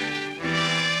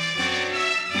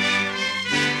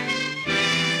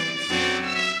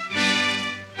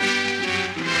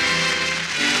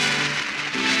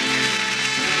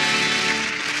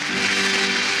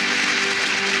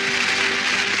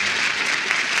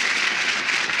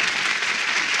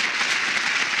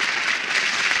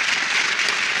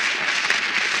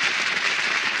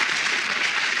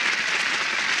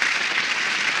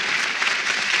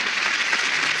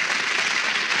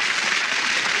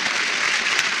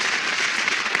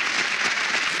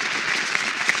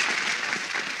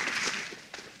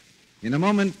 In a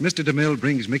moment, Mr. DeMille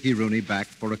brings Mickey Rooney back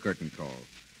for a curtain call.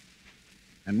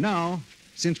 And now,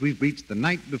 since we've reached the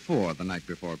night before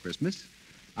Christmas,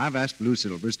 I've asked Lou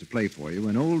Silvers to play for you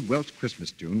an old Welsh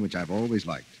Christmas tune which I've always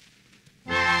liked.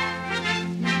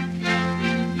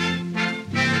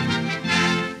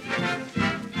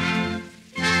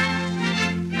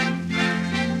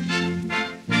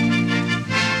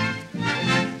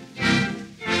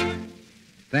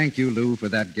 Thank you, Lou, for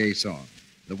that gay song.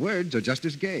 The words are just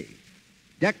as gay.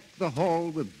 Deck the hall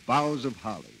with boughs of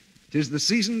holly. 'Tis the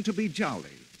season to be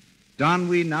jolly. Don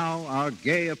we now our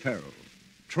gay apparel.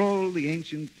 Troll the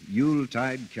ancient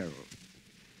Yuletide carol.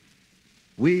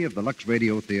 We of the Lux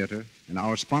Radio Theater and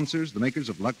our sponsors, the makers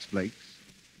of Lux Flakes,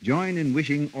 join in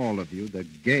wishing all of you the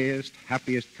gayest,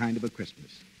 happiest kind of a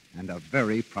Christmas and a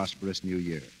very prosperous new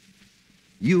year.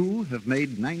 You have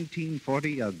made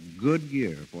 1940 a good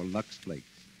year for Lux Flakes.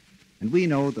 And we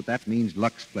know that means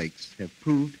Lux Flakes have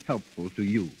proved helpful to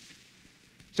you.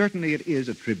 Certainly it is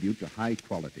a tribute to high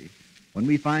quality when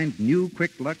we find new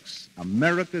Quick Lux,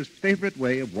 America's favorite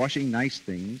way of washing nice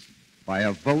things, by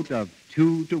a vote of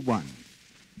 2-1.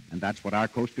 And that's what our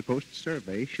coast-to-coast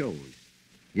survey shows.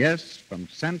 Yes, from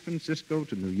San Francisco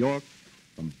to New York,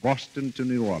 from Boston to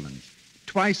New Orleans,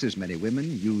 twice as many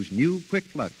women use new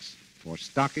Quick Lux for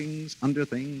stockings,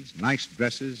 underthings, nice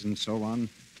dresses, and so on,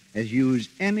 as use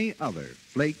any other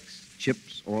flakes,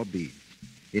 chips, or beads.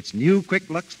 It's new Quick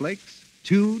Lux Flakes,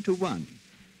 2-1.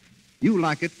 You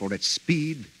like it for its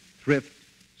speed, thrift,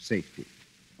 safety.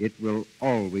 It will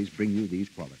always bring you these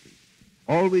qualities.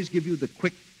 Always give you the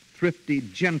quick, thrifty,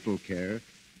 gentle care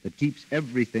that keeps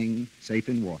everything safe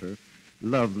in water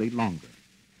lovely longer.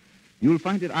 You'll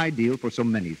find it ideal for so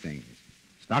many things.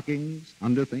 Stockings,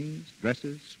 underthings,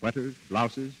 dresses, sweaters,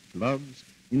 blouses, gloves,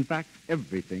 in fact,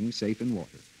 everything safe in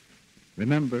water.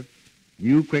 Remember,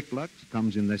 new Quick Lux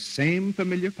comes in the same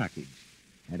familiar package,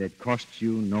 and it costs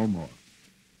you no more.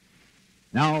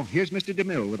 Now, here's Mr.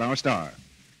 DeMille with our star.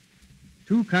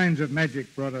 Two kinds of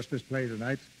magic brought us this play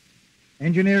tonight.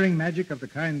 Engineering magic of the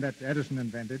kind that Edison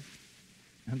invented,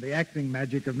 and the acting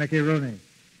magic of Mickey Rooney.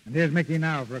 And here's Mickey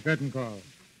now for a curtain call.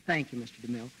 Thank you, Mr.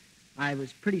 DeMille. I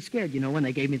was pretty scared, when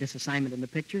they gave me this assignment in the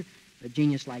picture. A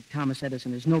genius like Thomas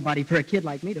Edison is nobody for a kid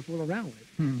like me to fool around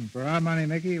with. For our money,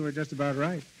 Mickey, we're just about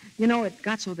right. It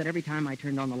got so that every time I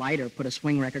turned on the light or put a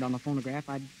swing record on the phonograph,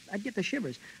 I'd get the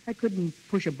shivers. I couldn't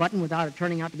push a button without it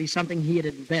turning out to be something he had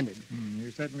invented.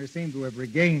 You certainly seem to have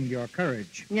regained your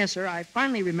courage. Yes, sir. I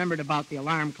finally remembered about the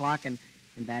alarm clock, and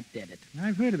that did it.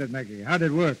 I've heard of it, Mickey. How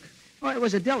did it work? Well, it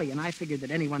was a dilly, and I figured that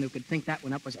anyone who could think that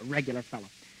one up was a regular fellow.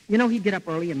 He'd get up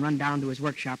early and run down to his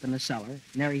workshop in the cellar. And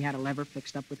there he had a lever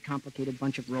fixed up with complicated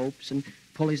bunch of ropes and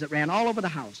pulleys that ran all over the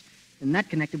house. And that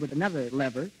connected with another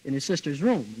lever in his sister's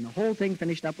room. And the whole thing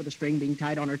finished up with a string being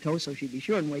tied on her toe so she'd be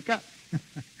sure and wake up.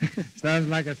 Sounds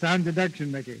like a sound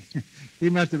deduction, Mickey. He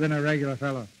must have been a regular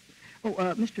fellow. Oh,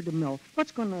 Mr. DeMille,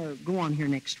 what's going to go on here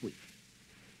next week?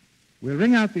 We'll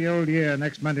ring out the old year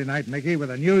next Monday night, Mickey,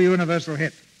 with a new universal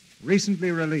hit,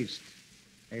 recently released,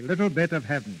 A Little Bit of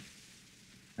Heaven.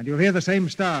 And you'll hear the same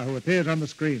star who appears on the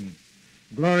screen,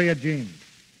 Gloria Jean.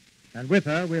 And with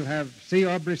her, we'll have C.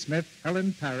 Aubrey Smith,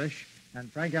 Helen Parrish,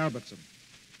 and Frank Albertson.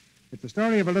 It's the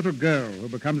story of a little girl who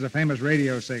becomes a famous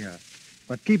radio singer,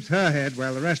 but keeps her head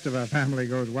while the rest of her family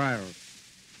goes wild.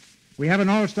 We have an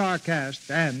all-star cast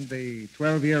and the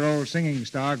 12-year-old singing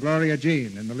star, Gloria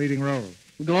Jean, in the leading role.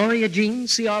 Gloria Jean,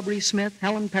 C. Aubrey Smith,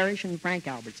 Helen Parrish, and Frank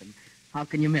Albertson. How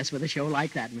can you miss with a show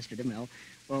like that, Mr. DeMille?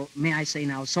 Well, may I say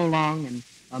now, so long and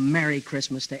a Merry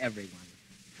Christmas to everyone.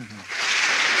 Good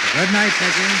night,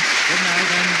 Mickey. Good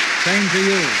night, and same to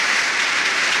you.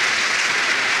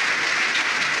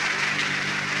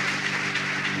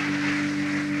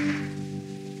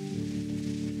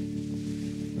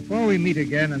 Before we meet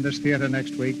again in this theater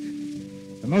next week,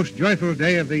 the most joyful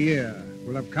day of the year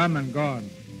will have come and gone.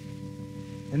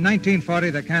 In 1940,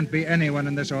 there can't be anyone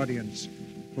in this audience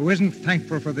who isn't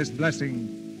thankful for this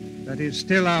blessing that is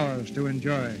still ours to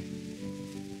enjoy.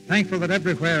 Thankful that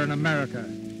everywhere in America,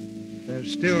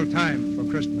 there's still time for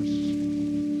Christmas.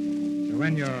 So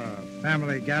when your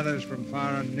family gathers from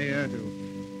far and near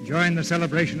to join the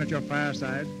celebration at your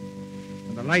fireside,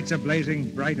 and the lights are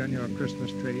blazing bright on your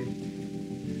Christmas tree,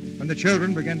 when the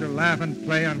children begin to laugh and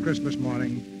play on Christmas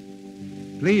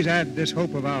morning, please add this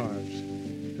hope of ours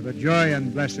to the joy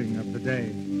and blessing of the day.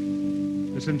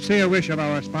 The sincere wish of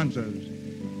our sponsors,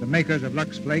 the makers of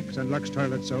Lux Flakes and Lux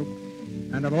Toilet Soap,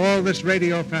 and of all this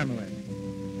radio family,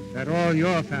 that all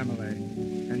your family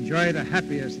enjoy the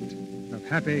happiest of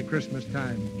happy Christmas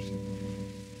times.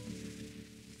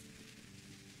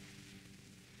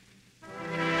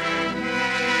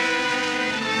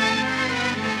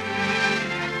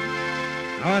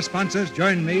 Our sponsors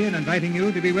join me in inviting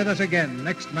you to be with us again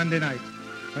next Monday night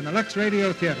when the Lux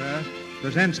Radio Theater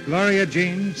presents Gloria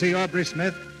Jean, C. Aubrey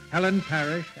Smith, Helen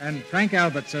Parrish, and Frank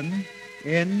Albertson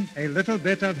in A Little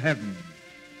Bit of Heaven.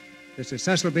 This is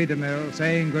Cecil B. DeMille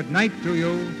saying good night to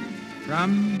you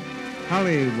from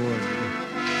Hollywood.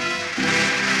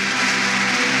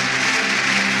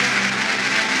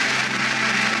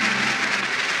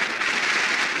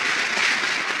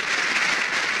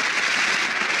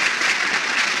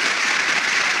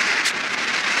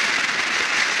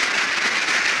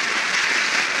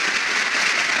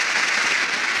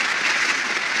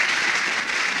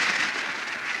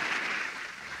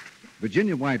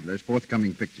 Virginia Weidler's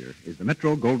forthcoming picture is the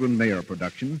Metro-Goldwyn-Mayer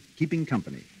production, Keeping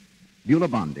Company. Beulah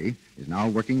Bondi is now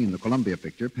working in the Columbia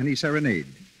picture, Penny Serenade,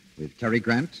 with Cary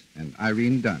Grant and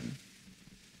Irene Dunn.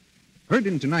 Heard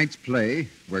in tonight's play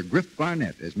were Griff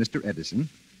Barnett as Mr. Edison,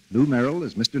 Lou Merrill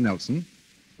as Mr. Nelson,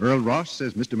 Earl Ross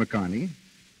as Mr. McCarney,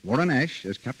 Warren Ash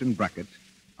as Captain Brackett,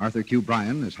 Arthur Q.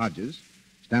 Bryan as Hodges,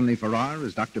 Stanley Farrar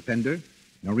as Dr. Pender,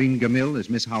 Noreen Gamil as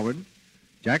Miss Howard,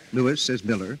 Jack Lewis as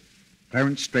Miller,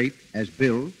 Clarence Strait as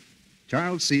Bill,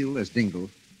 Charles Seal as Dingle,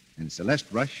 and Celeste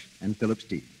Rush and Philip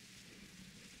Steed.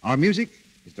 Our music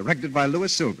is directed by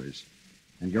Louis Silvers,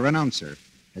 and your announcer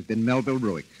has been Melville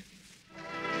Ruick.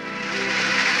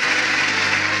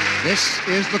 This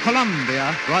is the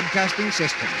Columbia Broadcasting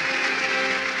System.